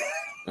there.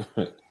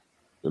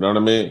 You know what I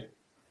mean?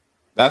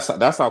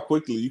 That's how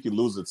quickly you can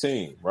lose a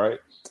team, right?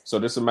 So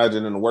just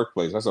imagine in the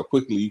workplace, that's how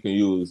quickly you can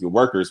use your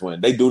workers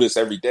when they do this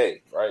every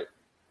day, right?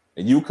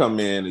 And you come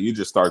in and you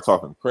just start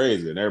talking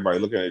crazy, and everybody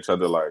looking at each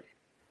other like,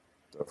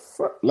 the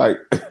fuck? Like,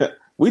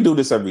 we do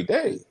this every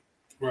day.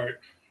 Right.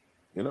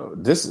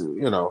 This,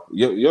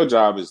 your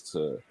job is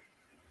to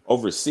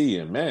oversee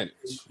and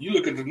manage. You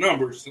look at the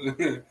numbers.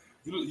 you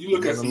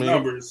look at some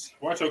numbers.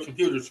 Watch your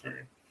computer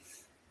screen.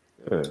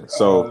 Yeah.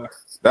 So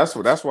that's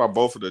why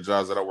both of the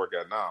jobs that I work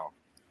at now,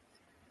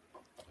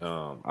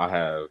 I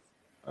have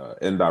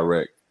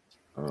indirect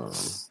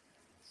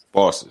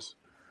bosses.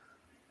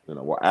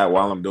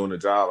 While I'm doing the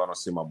job, I don't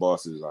see my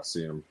bosses. I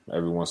see them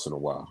every once in a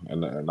while,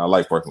 and I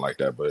like working like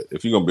that. But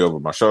if you're gonna be over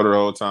my shoulder the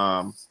whole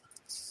time,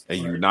 and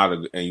you're not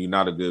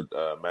a good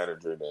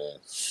manager, then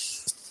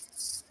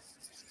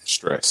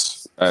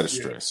stress, added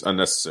stress,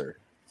 unnecessary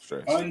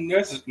stress.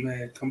 Unnecessary,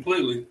 man,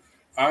 completely.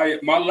 My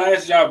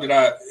last job that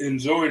I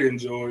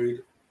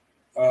enjoyed.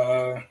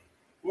 Well,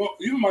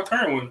 even my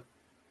current one,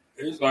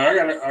 it's like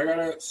I got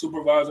a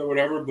supervisor or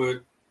whatever,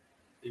 but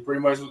he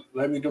pretty much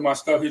let me do my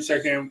stuff. He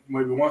check in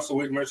maybe once a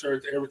week, make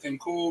sure everything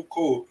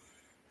cool.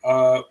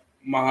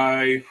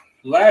 My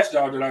last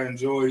job that I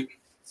enjoyed,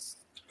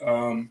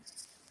 man,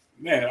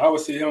 I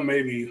would see him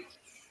maybe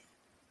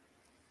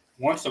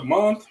once a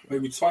month,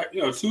 maybe twice,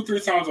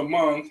 2-3 times a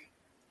month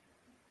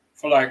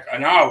for like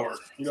an hour.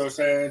 You know what I'm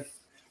saying?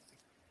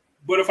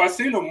 But if I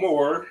seen him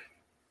more,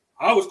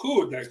 I was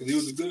cool with that because he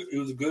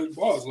was a good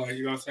boss. Like,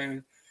 you know what I'm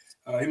saying?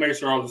 He made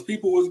sure all his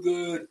people was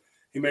good.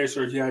 He made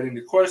sure if he had any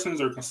questions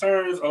or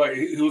concerns, or like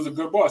he was a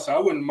good boss. So I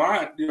wouldn't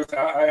mind.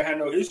 I had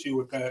no issue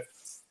with that.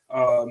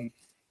 But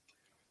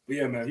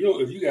yeah, man,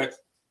 if you got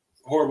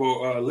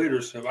horrible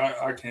leadership,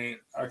 I can't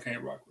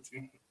rock with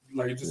you.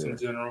 Like just in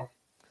general.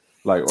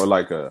 Like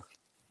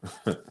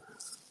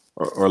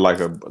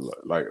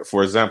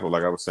for example,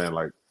 like I was saying,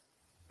 like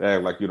they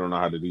act like you don't know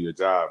how to do your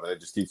job, and they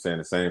just keep saying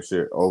the same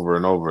shit over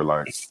and over.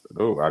 Like,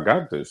 oh, I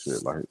got this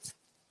shit. Like,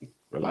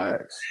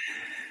 relax.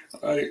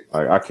 Like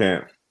I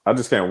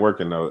just can't work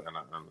in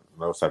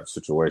those type of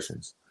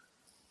situations.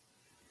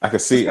 I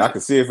could see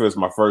if it was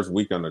my first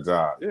week on the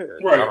job. Yeah,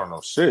 right. I don't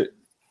know shit.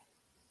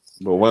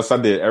 But once I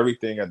did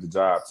everything at the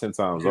job 10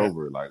 times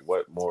over, like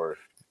what more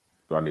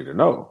do I need to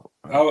know?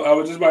 I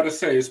was just about to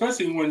say,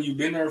 especially when you've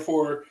been there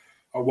for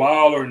a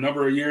while or a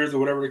number of years or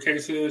whatever the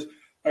case is.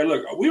 Like,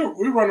 look, we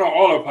run on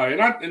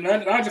autopilot, and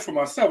not just for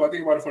myself. I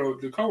think about it for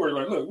the coworkers.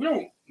 Like, look, we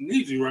don't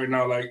need you right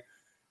now. Like,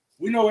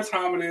 we know what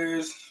time it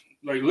is.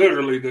 Like,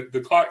 literally,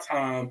 the clock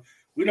time.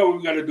 We know what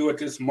we got to do at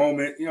this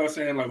moment. You know what I'm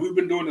saying? Like, we've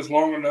been doing this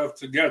long enough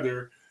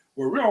together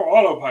where we're on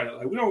autopilot.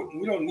 Like, we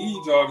don't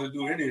need y'all to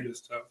do any of this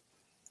stuff.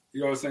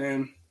 You know what I'm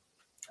saying?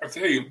 I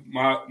tell you,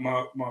 my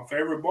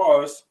favorite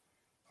boss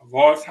of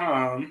all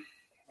time.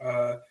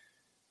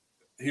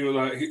 He was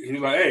like,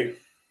 hey,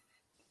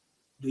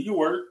 do your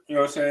work. You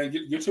know what I'm saying?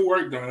 Get your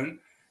work done.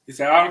 He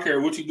said, I don't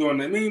care what you do in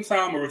the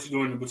meantime or what you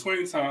do in the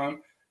between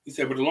time. He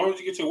said, but as long as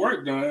you get your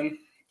work done,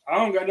 I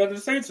don't got nothing to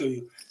say to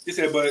you. He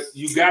said, but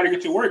you got to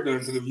get your work done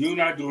because if you're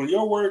not doing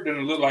your work, then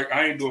it look like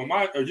I ain't doing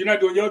or you're not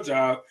doing your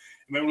job.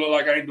 It may look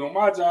like I ain't doing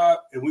my job,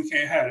 and we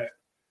can't have that.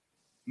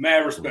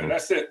 Mad respect. Mm-hmm.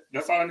 That's it.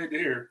 That's all I need to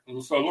hear. So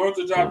as long as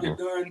the job get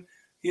done,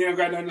 he ain't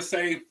got nothing to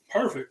say.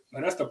 Perfect.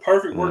 Like, that's the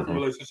perfect working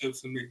relationship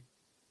to me.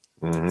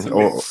 I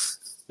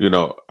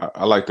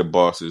like the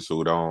bosses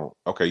who don't.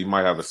 Okay, you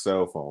might have a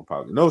cell phone,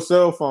 probably no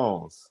cell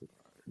phones.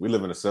 We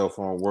live in a cell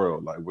phone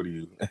world. Like, what are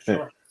you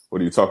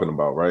talking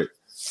about, right?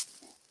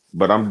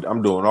 But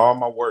I'm doing all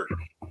my work,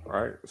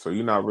 right? So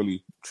you're not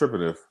really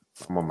tripping if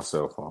I'm on my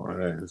cell phone.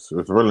 Right? It's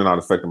really not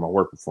affecting my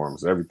work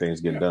performance.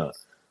 Everything's getting done.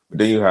 But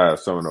then you have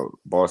some of the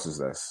bosses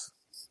that's,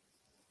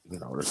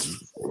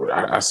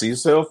 I see your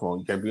cell phone.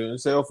 You can't be on your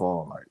cell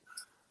phone. Like,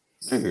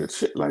 nigga,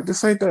 shit, like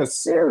this ain't that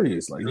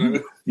serious. Like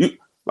you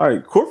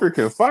like corporate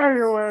can fire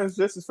your ass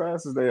just as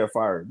fast as they have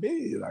fired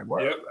me. Like,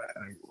 what?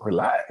 Like,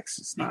 relax.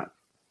 It's not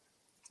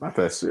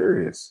that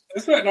serious.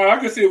 It's not. No, I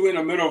can see if we're in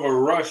the middle of a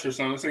rush or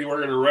something. Say you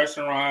work at a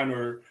restaurant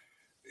or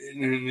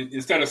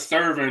instead of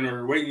serving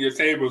or waiting your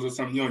tables or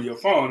something, you're on your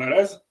phone. Now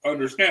that's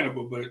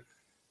understandable. But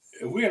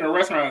if we're in a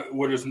restaurant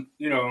where there's,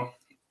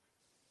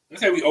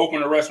 let's say we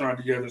open a restaurant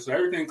together, so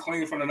everything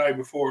clean from the night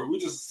before, we're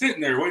just sitting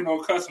there waiting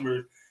on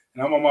customers,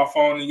 and I'm on my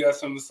phone and you got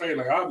something to say,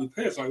 like, I'll be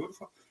pissed. Like, what the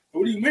fuck?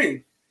 What do you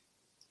mean?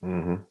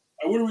 Mm-hmm. Like,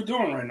 what are we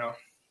doing right now?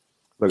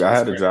 Look, I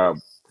had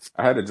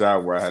a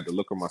job where I had to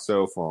look on my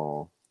cell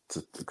phone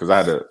because I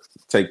had to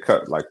take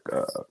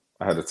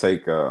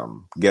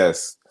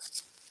guests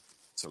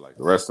to like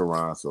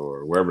restaurants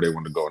or wherever they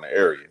want to go in the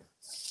area,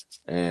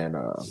 and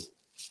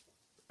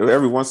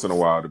every once in a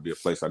while there'd be a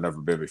place I'd never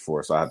been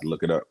before, so I had to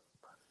look it up.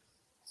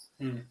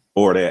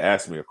 Or they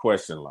ask me a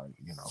question like,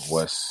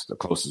 what's the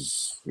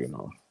closest,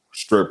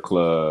 strip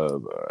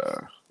club,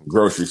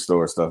 grocery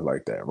store, stuff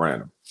like that,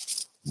 random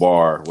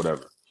bar,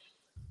 whatever.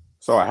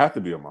 So I have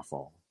to be on my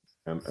phone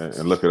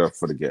and look it up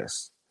for the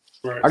guests.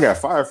 Right. I got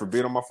fired for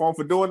being on my phone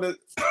for doing it,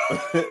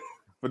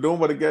 for doing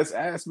what the guests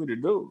asked me to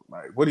do.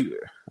 Like, what do you,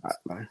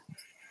 like,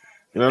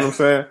 you know what I'm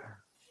saying?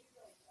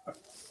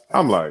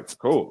 I'm like,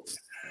 cool.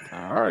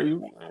 All right,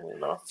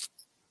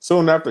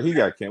 Soon after he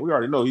got canned, we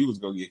already know he was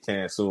gonna get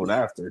canned soon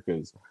after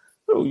because,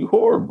 you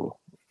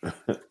horrible,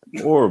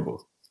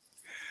 horrible.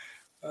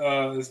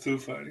 It's too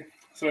funny.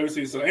 So let me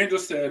see. So Angel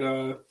said,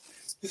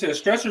 he said,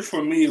 stressors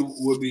for me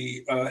would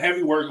be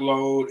heavy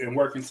workload and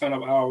working ton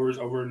of hours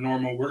over a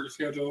normal work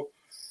schedule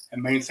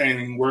and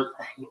maintaining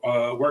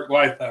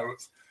work-life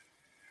balance.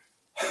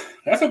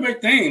 That's a big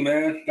thing,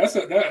 man. That's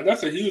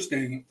a huge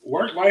thing.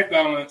 Work-life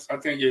balance, I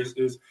think, is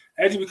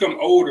as you become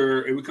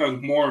older, it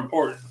becomes more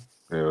important.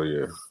 Hell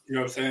yeah. You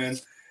know what I'm saying?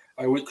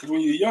 Like, because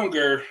when you're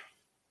younger,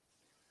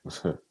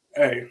 hey,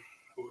 I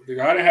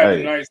didn't have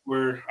the nights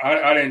where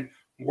I didn't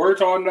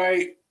work all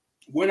night,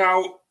 went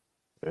out,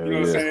 You know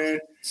what I'm saying?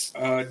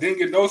 Didn't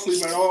get no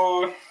sleep at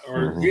all,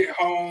 or get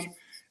home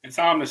in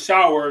time to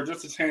shower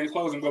just to change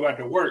clothes and go back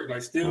to work.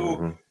 Like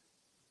still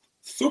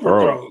super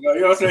throat. Like,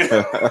 you know what I'm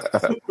saying?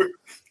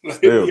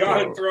 Still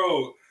beyond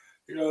throat.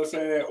 You know what I'm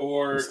saying?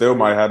 Or you still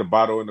might have a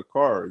bottle in the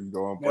car. You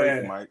go on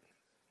break,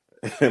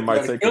 it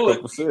might take a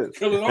couple sips.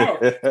 Kill it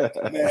off.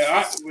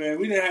 Man,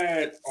 we done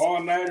had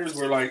all-nighters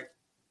where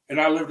and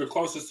I lived the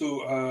closest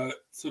to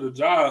the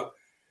job.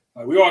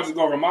 Like we all just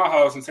go over to my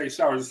house and take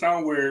showers. It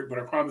sounds weird, but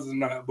I promise it's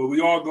not. But we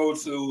all go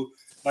to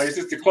it's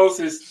just the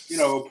closest,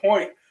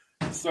 point,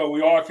 so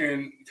we all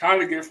can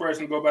kind of get fresh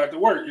and go back to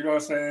work. You know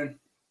what I'm saying?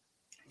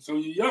 So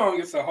you're young,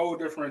 it's a whole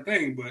different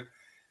thing. But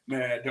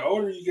man, the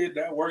older you get,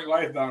 that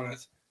work-life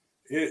balance,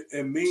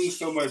 it means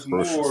so much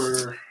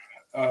more.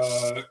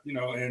 And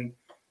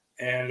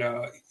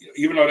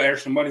even though the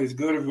extra money is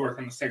good if you work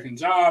on a second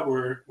job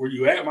or where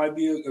you at might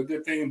be a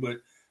good thing, but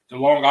the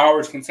long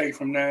hours can take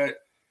from that.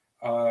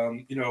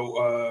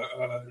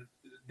 The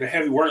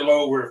heavy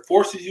workload where it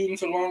forces you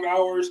into long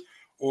hours,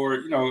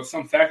 or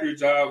some factory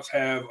jobs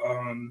have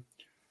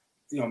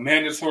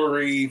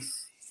mandatory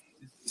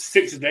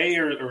 6-day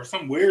or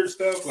some weird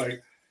stuff.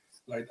 Like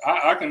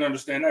I can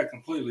understand that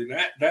completely.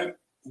 That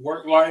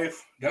work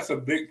life, that's a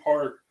big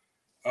part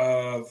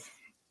of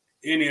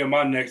any of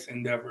my next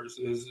endeavors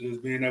is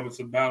being able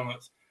to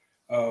balance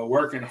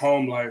work and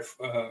home life,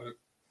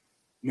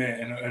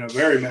 in a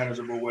very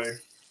manageable way.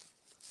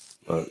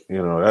 But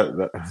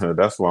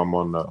that's why I'm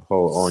on the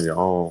whole on your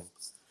own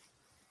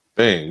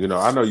thing.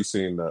 I know you've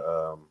seen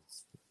the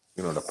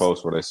the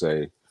post where they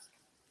say,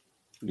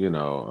 I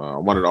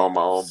wanted to own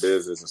my own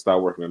business and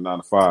start working at 9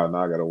 to 5.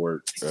 Now I got to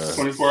work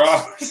 24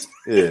 hours.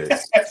 Yeah,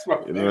 that's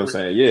my you know what I'm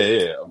saying.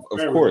 Yeah.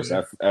 Of course,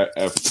 at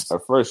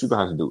first you're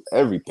gonna have to do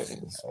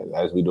everything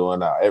as we doing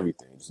now.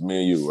 Everything, just me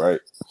and you, right?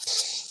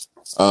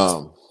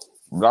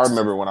 But I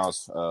remember when I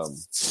was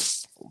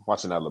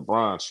watching that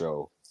LeBron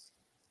show,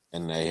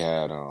 and they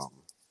had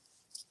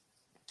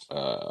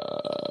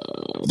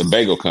the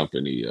Bagel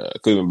Company,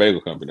 Cleveland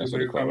Bagel Company. That's what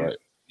they call it, right?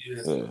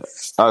 Yeah.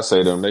 I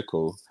say them. They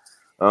cool.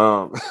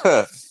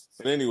 But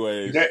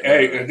anyways,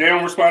 if they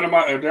don't respond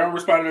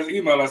to this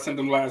email I sent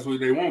them last week,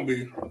 they won't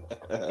be.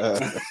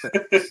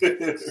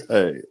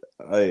 hey,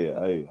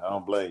 I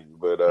don't blame you.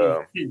 But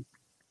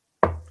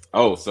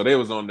so they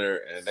was on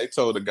there and they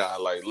told the guy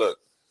like, look,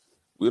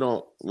 we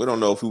don't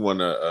know if we want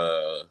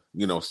to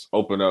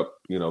open up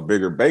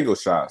bigger bagel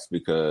shops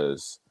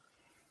because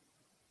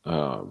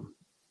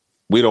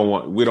we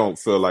don't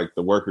feel like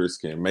the workers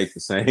can make the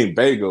same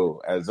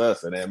bagel as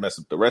us and then mess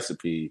up the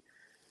recipe.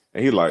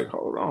 And he like,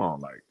 hold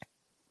on, like.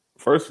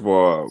 First of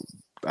all,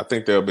 I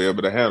think they'll be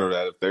able to handle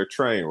that if they're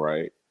trained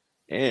right,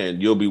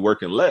 and you'll be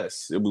working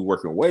less. You'll be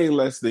working way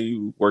less than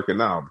you working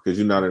now because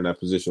you're not in that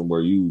position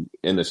where you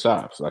in the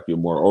shops, like you're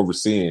more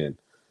overseeing,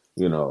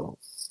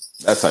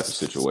 that type of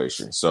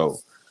situation. So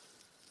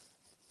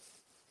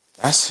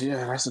that's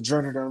a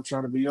journey that I'm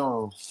trying to be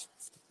on.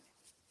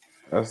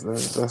 That's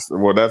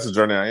a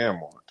journey I am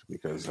on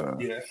because I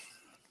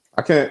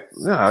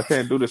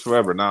can't do this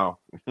forever now.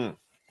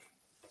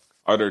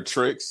 Are there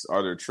tricks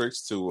to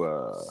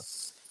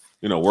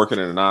working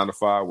in a 9 to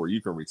 5 where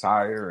you can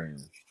retire and,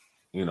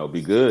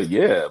 be good?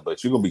 Yeah,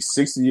 but you're going to be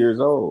 60 years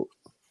old.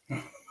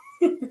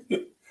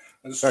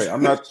 That's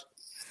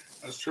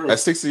true. At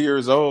 60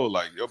 years old,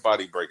 like your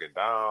body breaking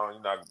down.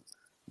 You're not going to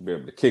be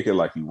able to kick it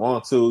like you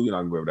want to. You're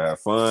not going to be able to have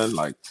fun.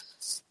 Like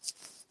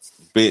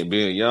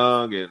being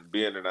young and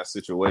being in that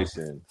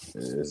situation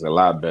is a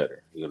lot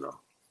better,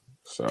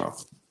 So.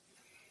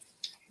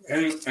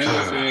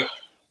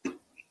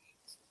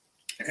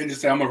 And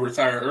just say I'm going to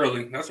retire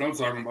early. That's what I'm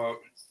talking about.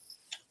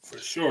 For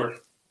sure.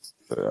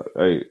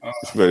 Hey,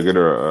 she better get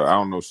her. I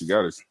don't know if she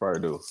got it. She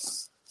probably do.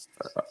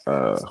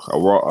 A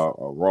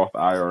Roth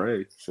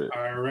IRA. Shit.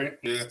 IRA,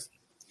 yeah.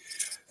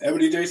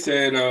 Ebony J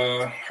said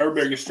her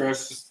biggest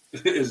stress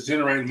is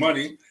generating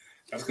money.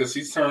 That's because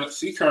she's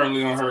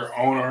currently on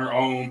her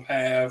own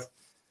path.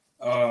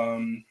 Of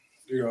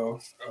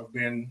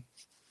being,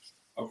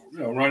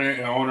 running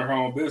and owning her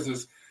own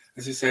business.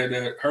 And she said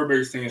that her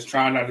biggest thing is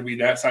trying not to be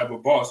that type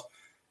of boss.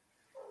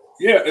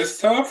 Yeah, it's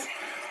tough.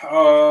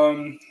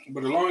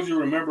 But as long as you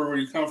remember where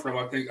you come from,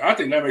 I think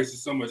that makes it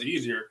so much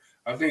easier.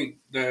 I think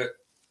that,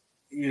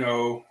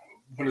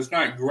 when it's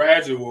not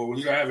gradual, when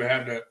you haven't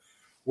had to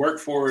work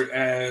for it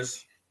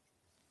as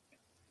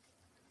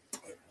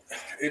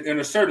in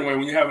a certain way,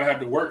 when you haven't had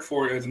to work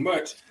for it as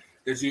much,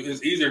 it's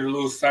easier to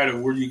lose sight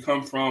of where you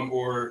come from,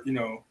 or you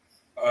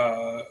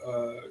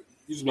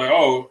just like,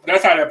 oh,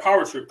 that's how that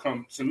power trip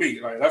comes to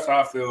me. Like that's how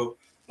I feel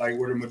like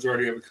where the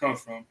majority of it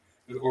comes from.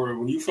 Or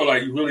when you feel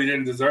like you really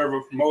didn't deserve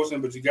a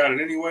promotion, but you got it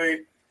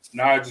anyway,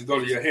 now it just go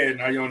to your head.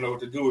 Now you don't know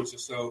what to do with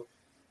yourself.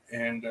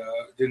 And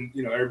then,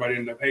 everybody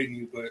ended up hating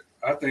you. But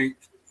I think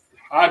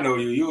I know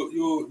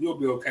you'll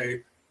be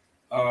okay.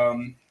 But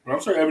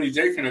I'm sure Ebony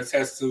J can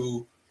attest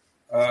to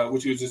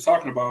what you were just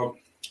talking about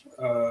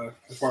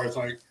as far as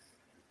like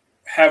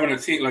having a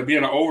team, like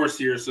being an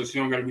overseer so she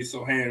don't got to be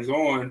so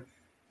hands-on.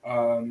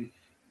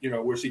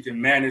 where she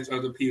can manage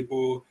other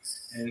people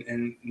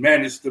and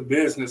manage the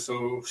business,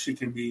 so she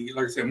can be,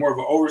 like I said, more of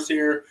an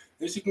overseer.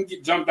 Then she can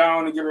jump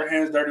down and get her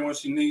hands dirty when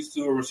she needs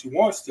to or when she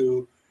wants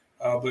to.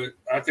 But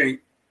I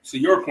think, to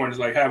your point, is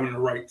like having the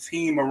right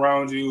team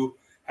around you,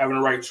 having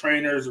the right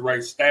trainers, the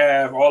right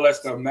staff, all that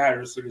stuff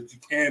matters so that you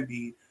can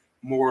be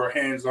more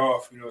hands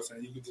off. You know what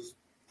I'm saying? You can just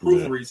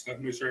proofread stuff,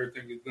 make sure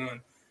everything is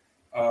done.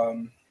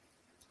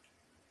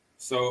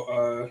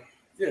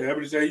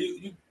 Everybody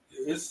say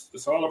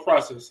it's all a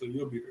process, so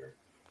you'll be there.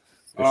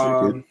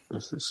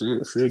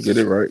 She'll get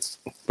it right.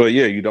 But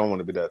yeah, you don't want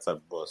to be that type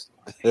of boss.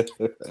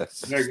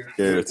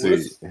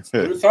 Guaranteed.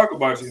 We'll talk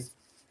about you.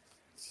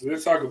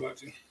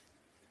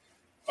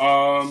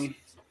 I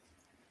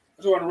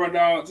just want to run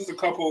down just a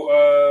couple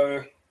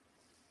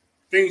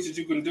things that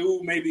you can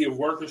do. Maybe if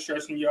work is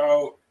stressing you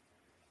out.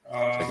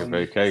 Take a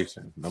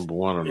vacation. Number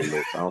one on the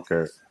list. I don't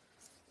care.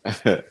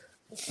 I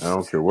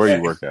don't care where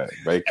you work at.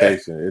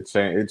 Vacation. It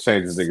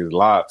changes niggas'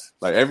 lives.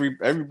 Like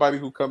everybody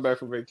who come back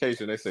from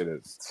vacation, they say the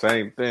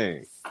same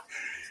thing.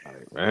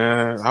 Like,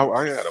 man, I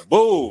got a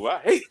boo. I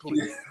hate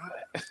police.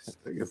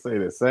 They can say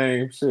the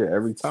same shit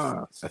every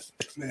time.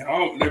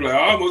 Man, they're like,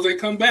 I almost they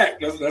come back.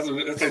 That's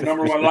their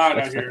number one line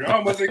out here.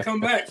 Almost they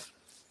come back.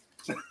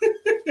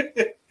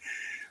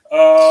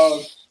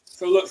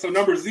 So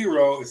number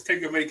 0 is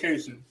take a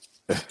vacation.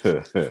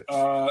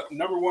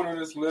 Number 1 on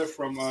this list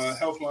from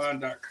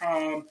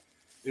healthline.com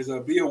is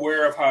be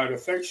aware of how it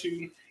affects you.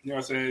 You know what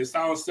I'm saying? It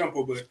sounds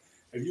simple, but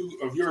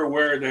if you're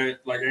aware that,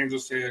 like Angel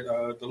said,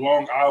 the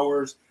long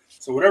hours,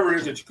 so whatever it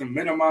is that you can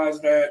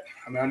minimize that.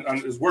 I mean,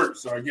 it's work,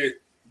 so I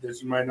get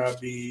that you might not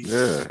be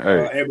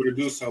able to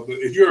do so. But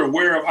if you're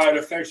aware of how it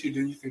affects you,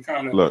 then you can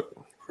kind of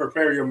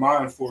prepare your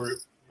mind for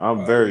it.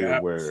 I'm very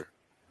aware.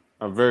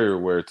 I'm very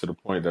aware to the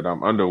point that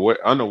I'm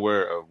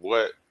unaware of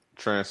what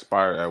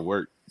transpired at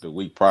work the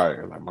week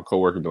prior. Like my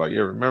coworker be like,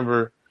 "Yeah,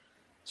 remember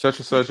such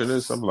and such and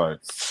this?" I'm like,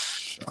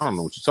 I don't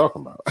know what you're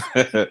talking about.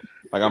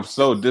 Like I'm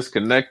so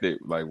disconnected.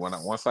 Like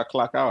once I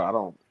clock out, I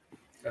don't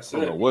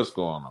know what's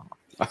going on.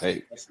 That's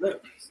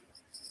it.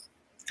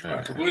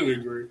 I completely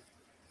agree.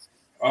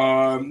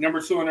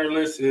 Number 2 on their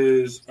list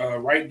is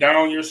write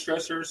down your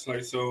stressors.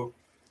 Like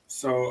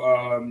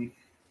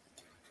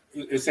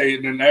it say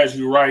then as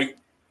you write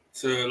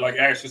to like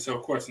ask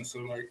yourself questions. So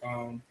like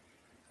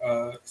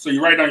so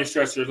you write down your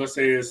stressors. Let's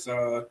say it's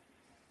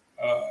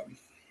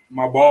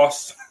my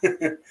boss,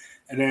 and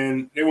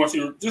then they want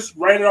you to just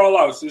write it all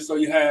out. So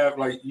you have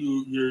like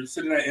you're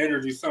sitting that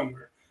energy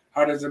somewhere.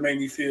 How does it make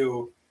me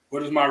feel?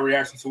 What is my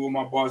reaction to what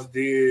my boss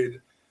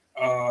did?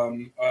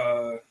 And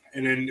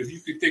then if you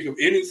could think of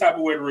any type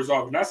of way to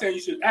resolve it, not saying you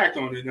should act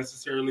on it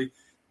necessarily,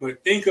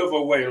 but think of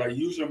a way, like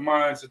use your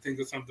mind to think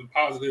of something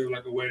positive,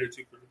 like a way that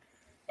you could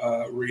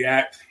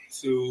react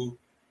to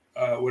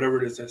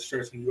whatever it is that's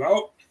stressing you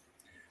out.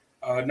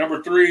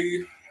 Number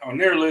 3 on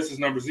their list is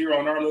number 0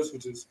 on our list,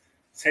 which is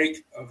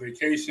take a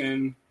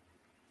vacation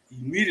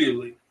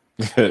immediately.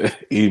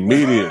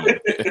 Immediately.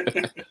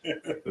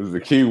 There's a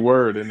key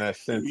word in that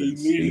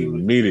sentence.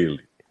 Immediately.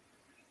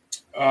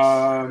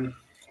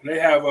 They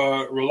have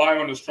rely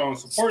on a strong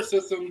support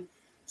system.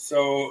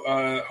 So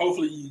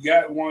hopefully you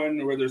got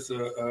one, whether it's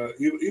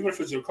even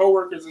if it's your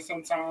coworkers or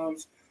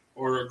sometimes,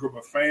 or a group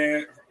of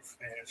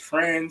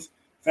friends,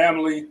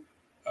 family.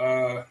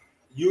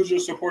 Use your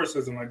support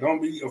system. Like,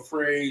 don't be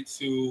afraid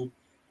to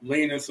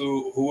lean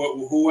into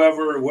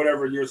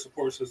whatever your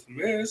support system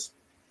is.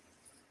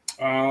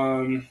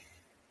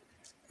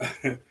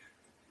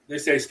 They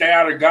say stay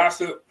out of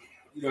gossip.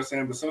 You know what I'm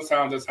saying? But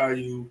sometimes that's how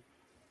you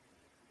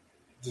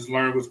just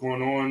learn what's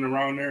going on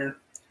around there.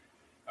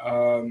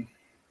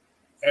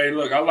 Hey,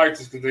 look, I like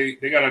this because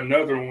they got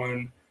another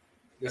one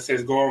that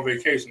says go on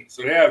vacation.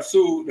 So they have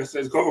 2 that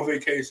says go on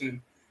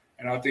vacation,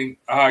 and I think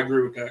I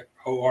agree with that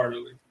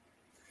wholeheartedly.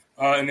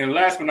 And then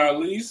last but not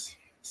least,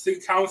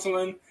 seek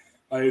counseling.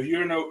 If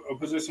you're in a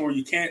position where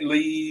you can't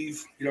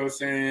leave, you know what I'm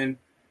saying?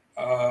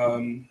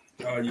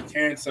 You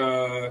can't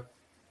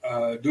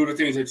do the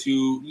things that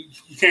you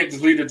can't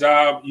just leave the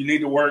job. You need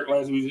to work,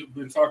 as we've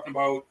been talking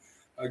about.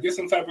 Get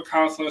some type of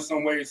counseling,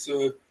 some way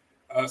to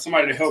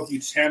somebody to help you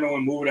channel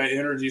and move that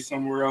energy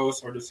somewhere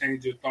else, or to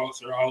change your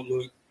thoughts or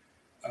outlook.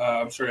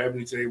 I'm sure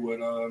Ebony J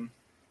would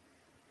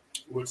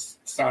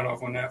sign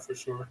off on that for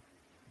sure.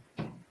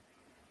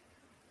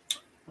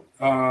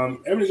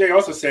 Ebony J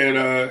also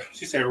said,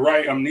 she said,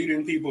 right, I'm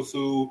needing people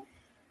to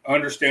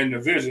understand the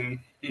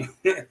vision.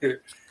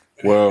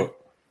 Well,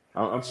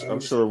 I'm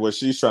sure what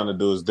she's trying to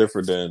do is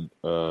different than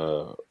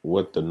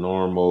what the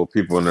normal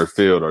people in their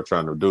field are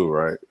trying to do,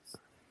 right?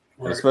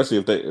 Right. Especially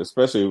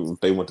if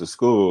they went to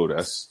school,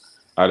 that's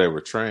how they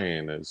were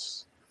trained.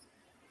 As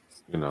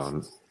you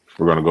know,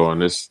 we're gonna go in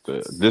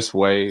this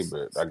way,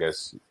 but I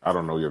guess I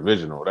don't know your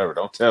vision or whatever.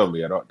 Don't tell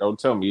me. Don't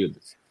tell me either.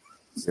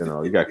 You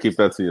know, you gotta keep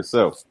that to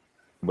yourself.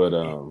 But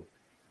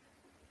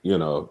you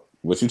know,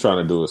 what you're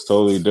trying to do is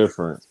totally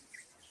different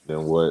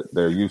than what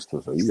they're used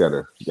to. So you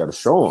gotta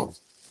show them.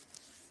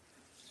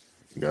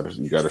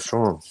 You gotta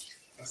show them.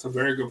 That's a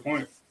very good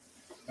point.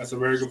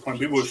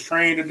 People was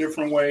trained a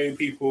different way.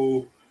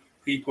 People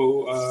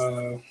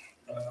people.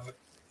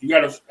 You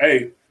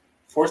gotta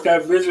force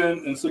that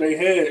vision into their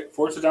head,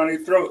 force it down their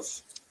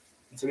throats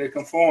until they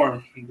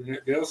conform. And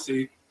they'll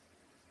see.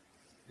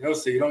 They'll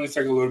see. It only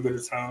take a little bit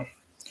of time.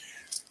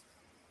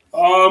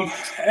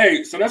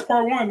 So that's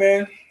part one,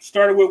 man.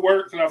 Started with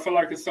work, and I feel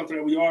like it's something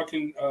that we all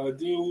can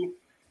do.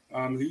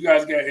 If you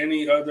guys got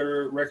any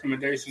other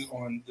recommendations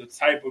on the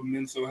type of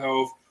mental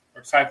health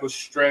or type of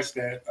stress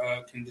that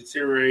can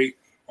deteriorate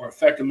or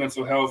affect the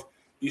mental health,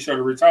 be sure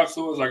to reach out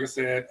to us. Like I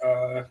said,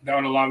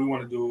 down the line, we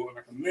want to do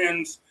like a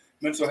men's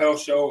mental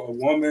health show, a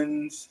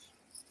woman's,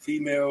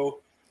 female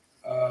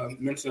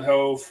mental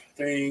health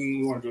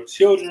thing. We want to do a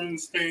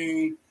children's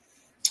thing.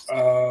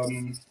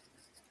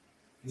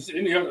 Just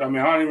any other, I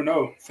don't even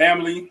know.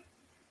 Family, you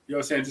know what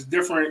I'm saying? Just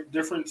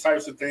different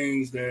types of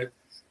things that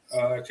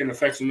can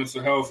affect your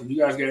mental health. If you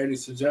guys got any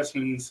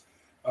suggestions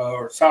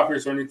or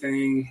topics or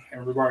anything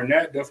and regarding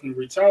that, definitely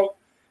reach out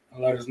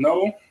and let us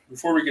know.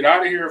 Before we get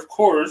out of here, of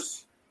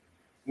course,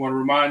 I want to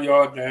remind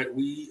y'all that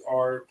we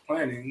are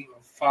planning a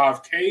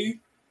 5K,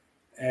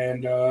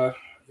 and y'all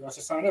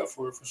should sign up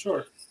for it for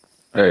sure.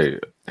 Hey,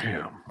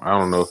 damn! I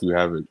don't know if you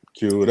have it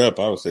queued up.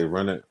 I would say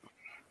run it.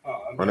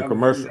 Run a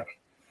commercial.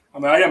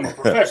 I am a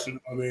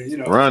professional.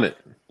 Run it.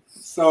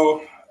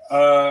 So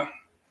I'm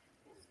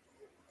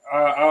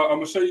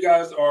gonna show you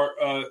guys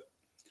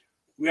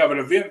we have an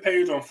event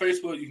page on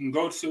Facebook you can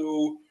go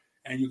to,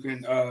 and you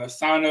can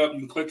sign up. You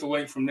can click the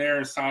link from there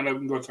and sign up. You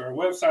can go to our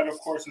website, of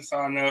course, and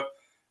sign up.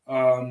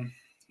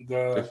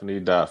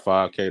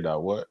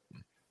 Tiffany.5k.what?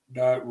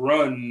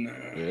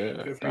 .run.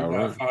 Yeah.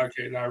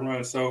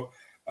 Tiffany.5k.run. So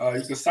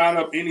you can sign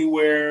up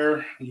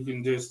anywhere. You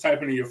can just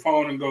type it in your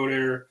phone and go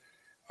there.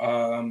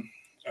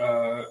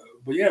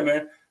 But yeah,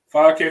 man,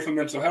 5K for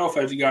mental health,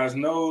 as you guys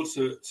know,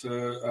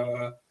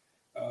 to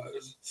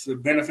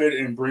benefit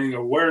and bring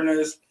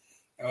awareness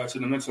to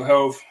the mental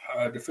health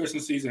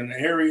deficiencies in the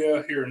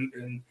area here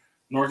in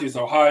Northeast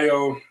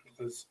Ohio,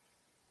 because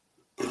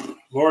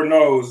Lord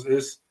knows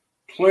it's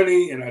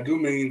plenty, and I do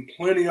mean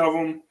plenty of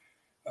them,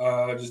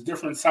 just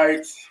different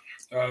types.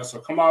 So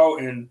come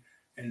out and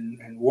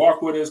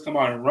walk with us, come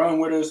out and run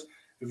with us.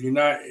 If you're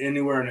not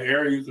anywhere in the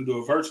area, you can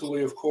do it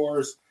virtually, of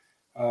course.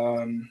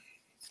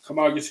 Come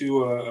out, get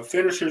you a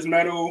finisher's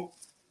medal.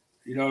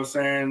 You know what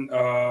I'm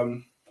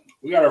saying?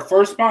 We got our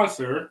first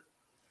sponsor,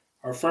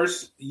 our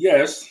first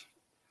yes.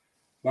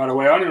 By the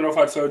way, I don't even know if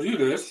I told you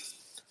this.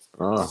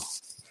 Oh,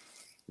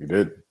 you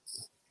did.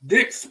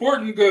 Dick's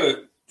Sporting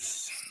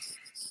Goods.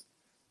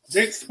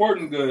 Dick's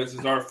Sporting Goods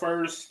is our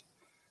first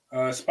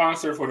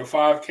sponsor for the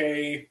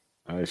 5K.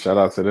 Hey, shout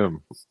out to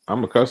them.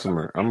 I'm a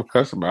customer. I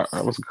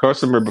was a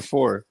customer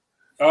before.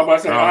 I was about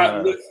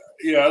to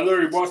say, I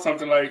literally bought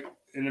something like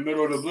in the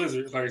middle of the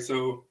blizzard.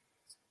 So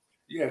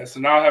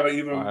now I have an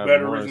even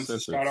better reason to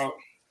shout out.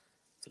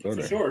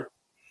 For sure.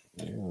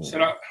 Yeah.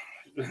 Shout out.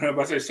 I'm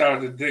about to say shout out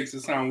to Dick's.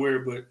 It sounds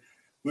weird, but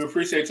we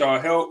appreciate y'all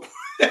help.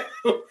 I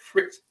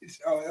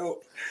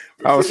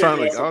was trying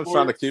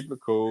to keep it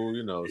cool,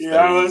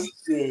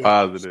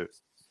 positive.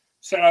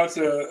 Shout out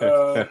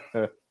to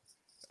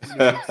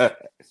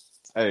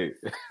hey.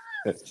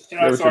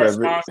 Shout out to our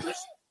sponsors.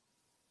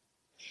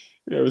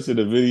 You ever see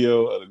the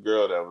video of the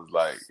girl that was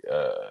like,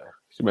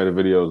 she made a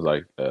video, was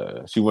like,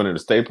 she went into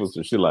Staples,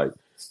 and she like,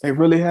 they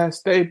really have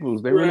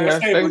Staples. They really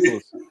have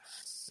Staples.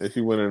 And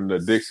she went into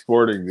Dick's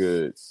Sporting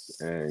Goods,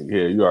 and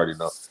yeah, you already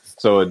know.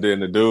 So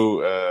then the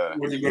dude,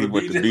 he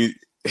went to beat.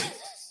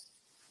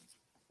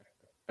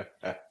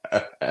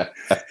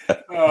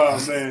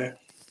 Oh man,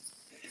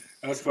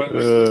 that's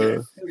funny.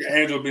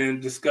 Angel being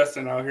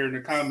disgusting out here in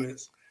the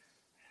comments.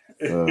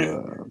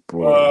 Angel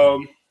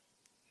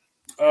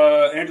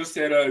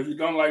said, if you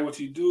don't like what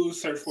you do,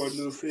 search for a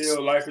new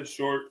field. Life is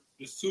short.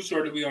 It's too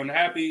short to be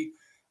unhappy.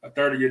 A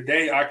third of your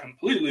day. I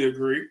completely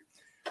agree.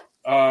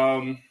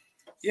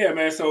 Yeah,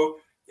 man. So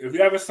if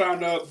you haven't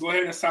signed up, go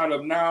ahead and sign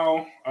up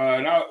now.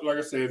 Like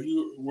I said,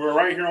 we're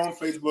right here on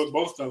Facebook,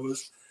 both of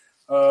us.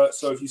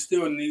 So if you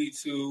still need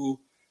to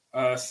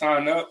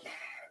sign up,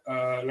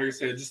 like I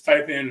said, just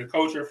type in the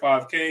Culture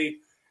 5K.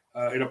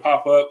 It'll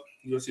pop up.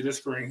 You'll see this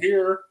screen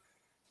here.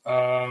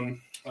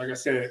 Like I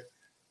said,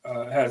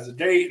 it has the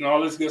date and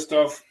all this good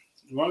stuff.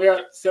 We only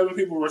got 7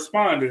 people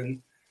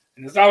responding,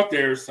 and it's out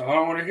there, so I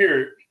don't want to hear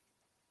it.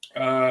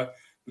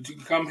 But you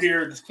can come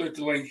here, just click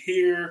the link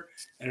here,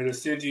 and it'll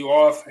send you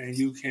off, and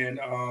you can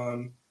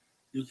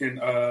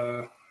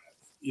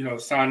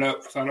sign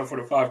up for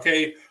the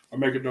 5K or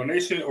make a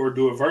donation or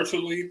do it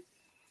virtually.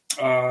 You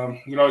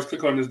can always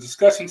click on this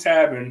discussion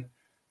tab and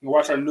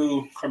watch our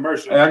new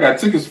commercial. Hey, I got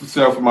tickets for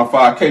sale for my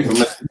 5K for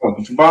Mexico.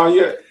 Did you buy them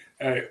yet?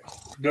 Hey,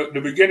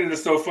 the beginning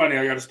is so funny.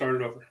 I got to start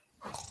it over.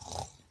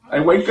 Hey,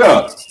 wake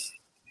up.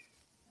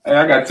 Hey,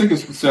 I got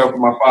tickets for sale for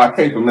my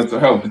 5K for mental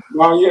health. Did you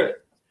buy them yet?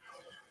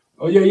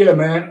 Oh, yeah,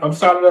 man. I'm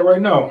signing up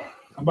right now.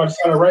 I'm about to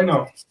sign it right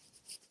now.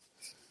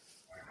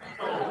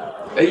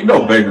 Hey, you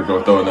know Baker's going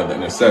to throw another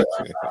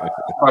interception.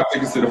 My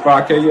tickets to the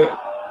 5K yet?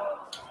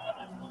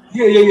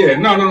 Yeah.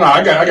 No.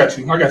 I got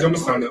you. I'm going to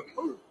sign up.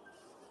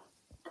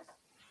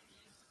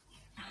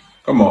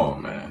 Come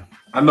on, man.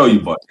 I know you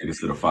bought tickets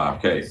to the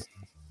 5K.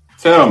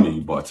 Tell me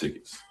you bought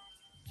tickets.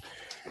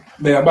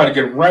 Man, I'm about to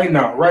get it right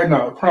now,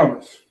 I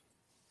promise.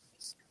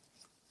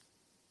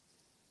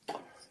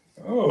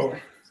 Oh.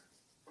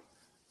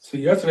 See,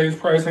 yesterday's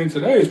price ain't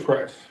today's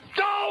price.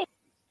 No!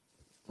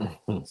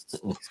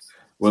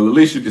 Well, at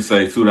least you can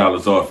say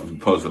 $2 off if you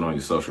post it on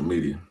your social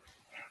media.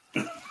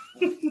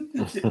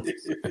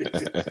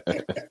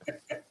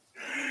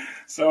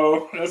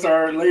 So that's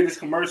our latest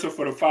commercial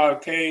for the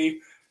 5K.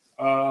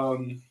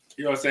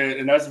 You know what I'm saying?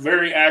 And that's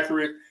very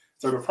accurate.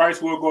 So the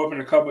price will go up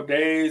in a couple of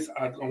days.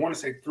 I want to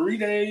say 3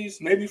 days,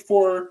 maybe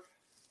 4.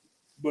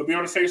 But be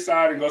on the safe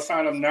side and go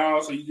sign up now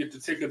so you get the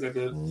tickets at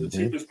the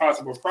cheapest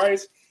possible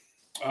price.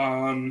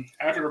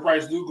 After the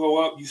price do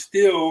go up, you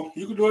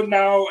can do it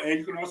now, and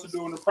you can also do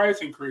it when the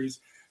price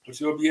increase. But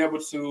you'll be able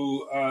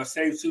to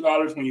save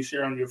 $2 when you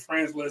share on your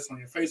friends list on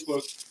your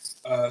Facebook.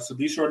 So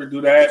be sure to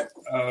do that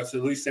to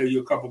at least save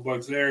you a couple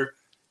bucks there.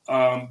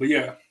 But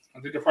yeah,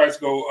 I think the price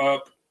go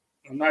up.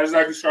 I'm not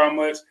exactly sure how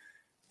much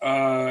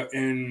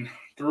in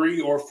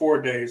 3 or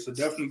 4 days. So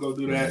definitely go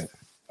do that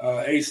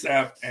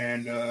ASAP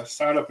and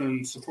sign up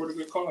and support a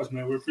good cause,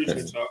 man. We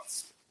appreciate y'all.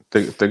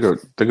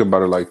 Think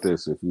about it like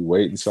this: if you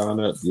wait and sign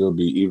up, you'll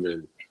be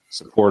even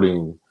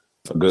supporting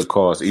a good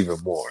cause even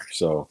more.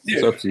 So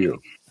it's up to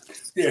you.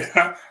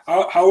 Yeah,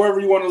 however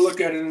you want to look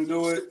at it and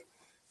do it.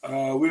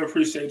 We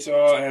appreciate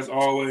y'all as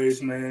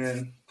always,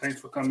 man. Thanks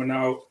for coming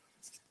out.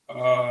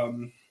 I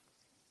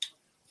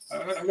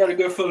got a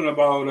good feeling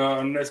about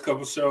the next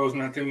couple shows,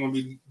 and I think we're gonna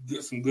be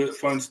some good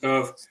fun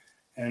stuff.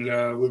 And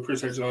we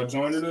appreciate y'all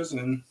joining us.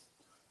 And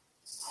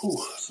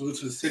salute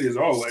to the city as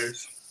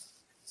always.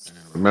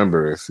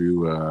 Remember, if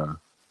you are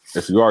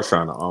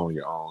trying to own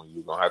your own,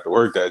 you're gonna have to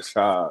work that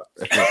job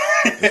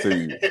until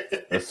you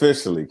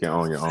officially can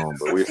own your own.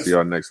 But we'll see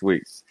y'all next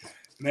week.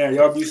 Man,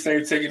 y'all be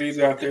safe, take it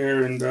easy out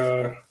there, and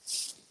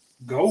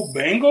go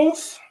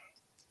Bengals.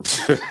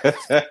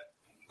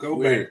 Go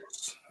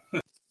Bengals.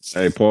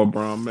 Hey, Paul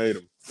Brown made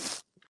him.